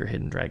Crouching Tiger,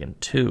 Hidden Dragon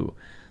 2.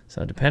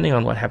 So depending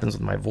on what happens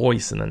with my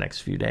voice in the next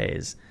few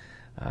days,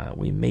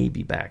 we may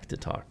be back to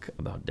talk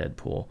about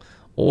Deadpool.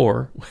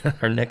 Or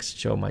our next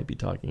show might be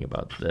talking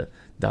about the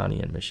Donnie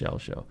and Michelle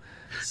show.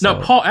 So,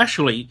 now, Paul,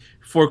 actually,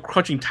 for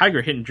Crouching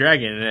Tiger, Hidden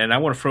Dragon, and I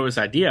want to throw this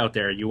idea out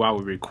there while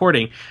we're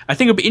recording, I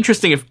think it would be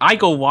interesting if I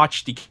go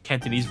watch the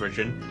Cantonese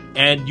version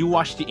and you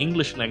watch the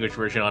English language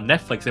version on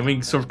Netflix, and we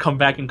can sort of come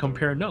back and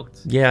compare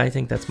notes. Yeah, I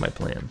think that's my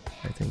plan.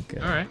 I think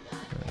all right.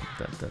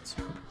 That's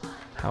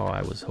how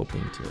I was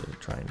hoping to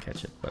try and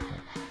catch it. But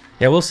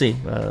yeah, we'll see.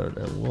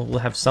 We'll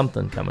have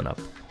something coming up.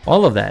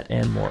 All of that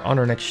and more on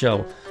our next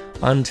show.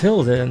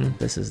 Until then,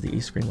 this is the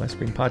East Screen West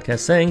Screen podcast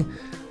saying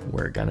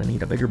we're going to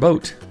need a bigger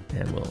boat,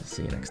 and we'll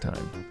see you next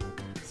time.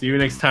 See you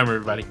next time,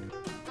 everybody.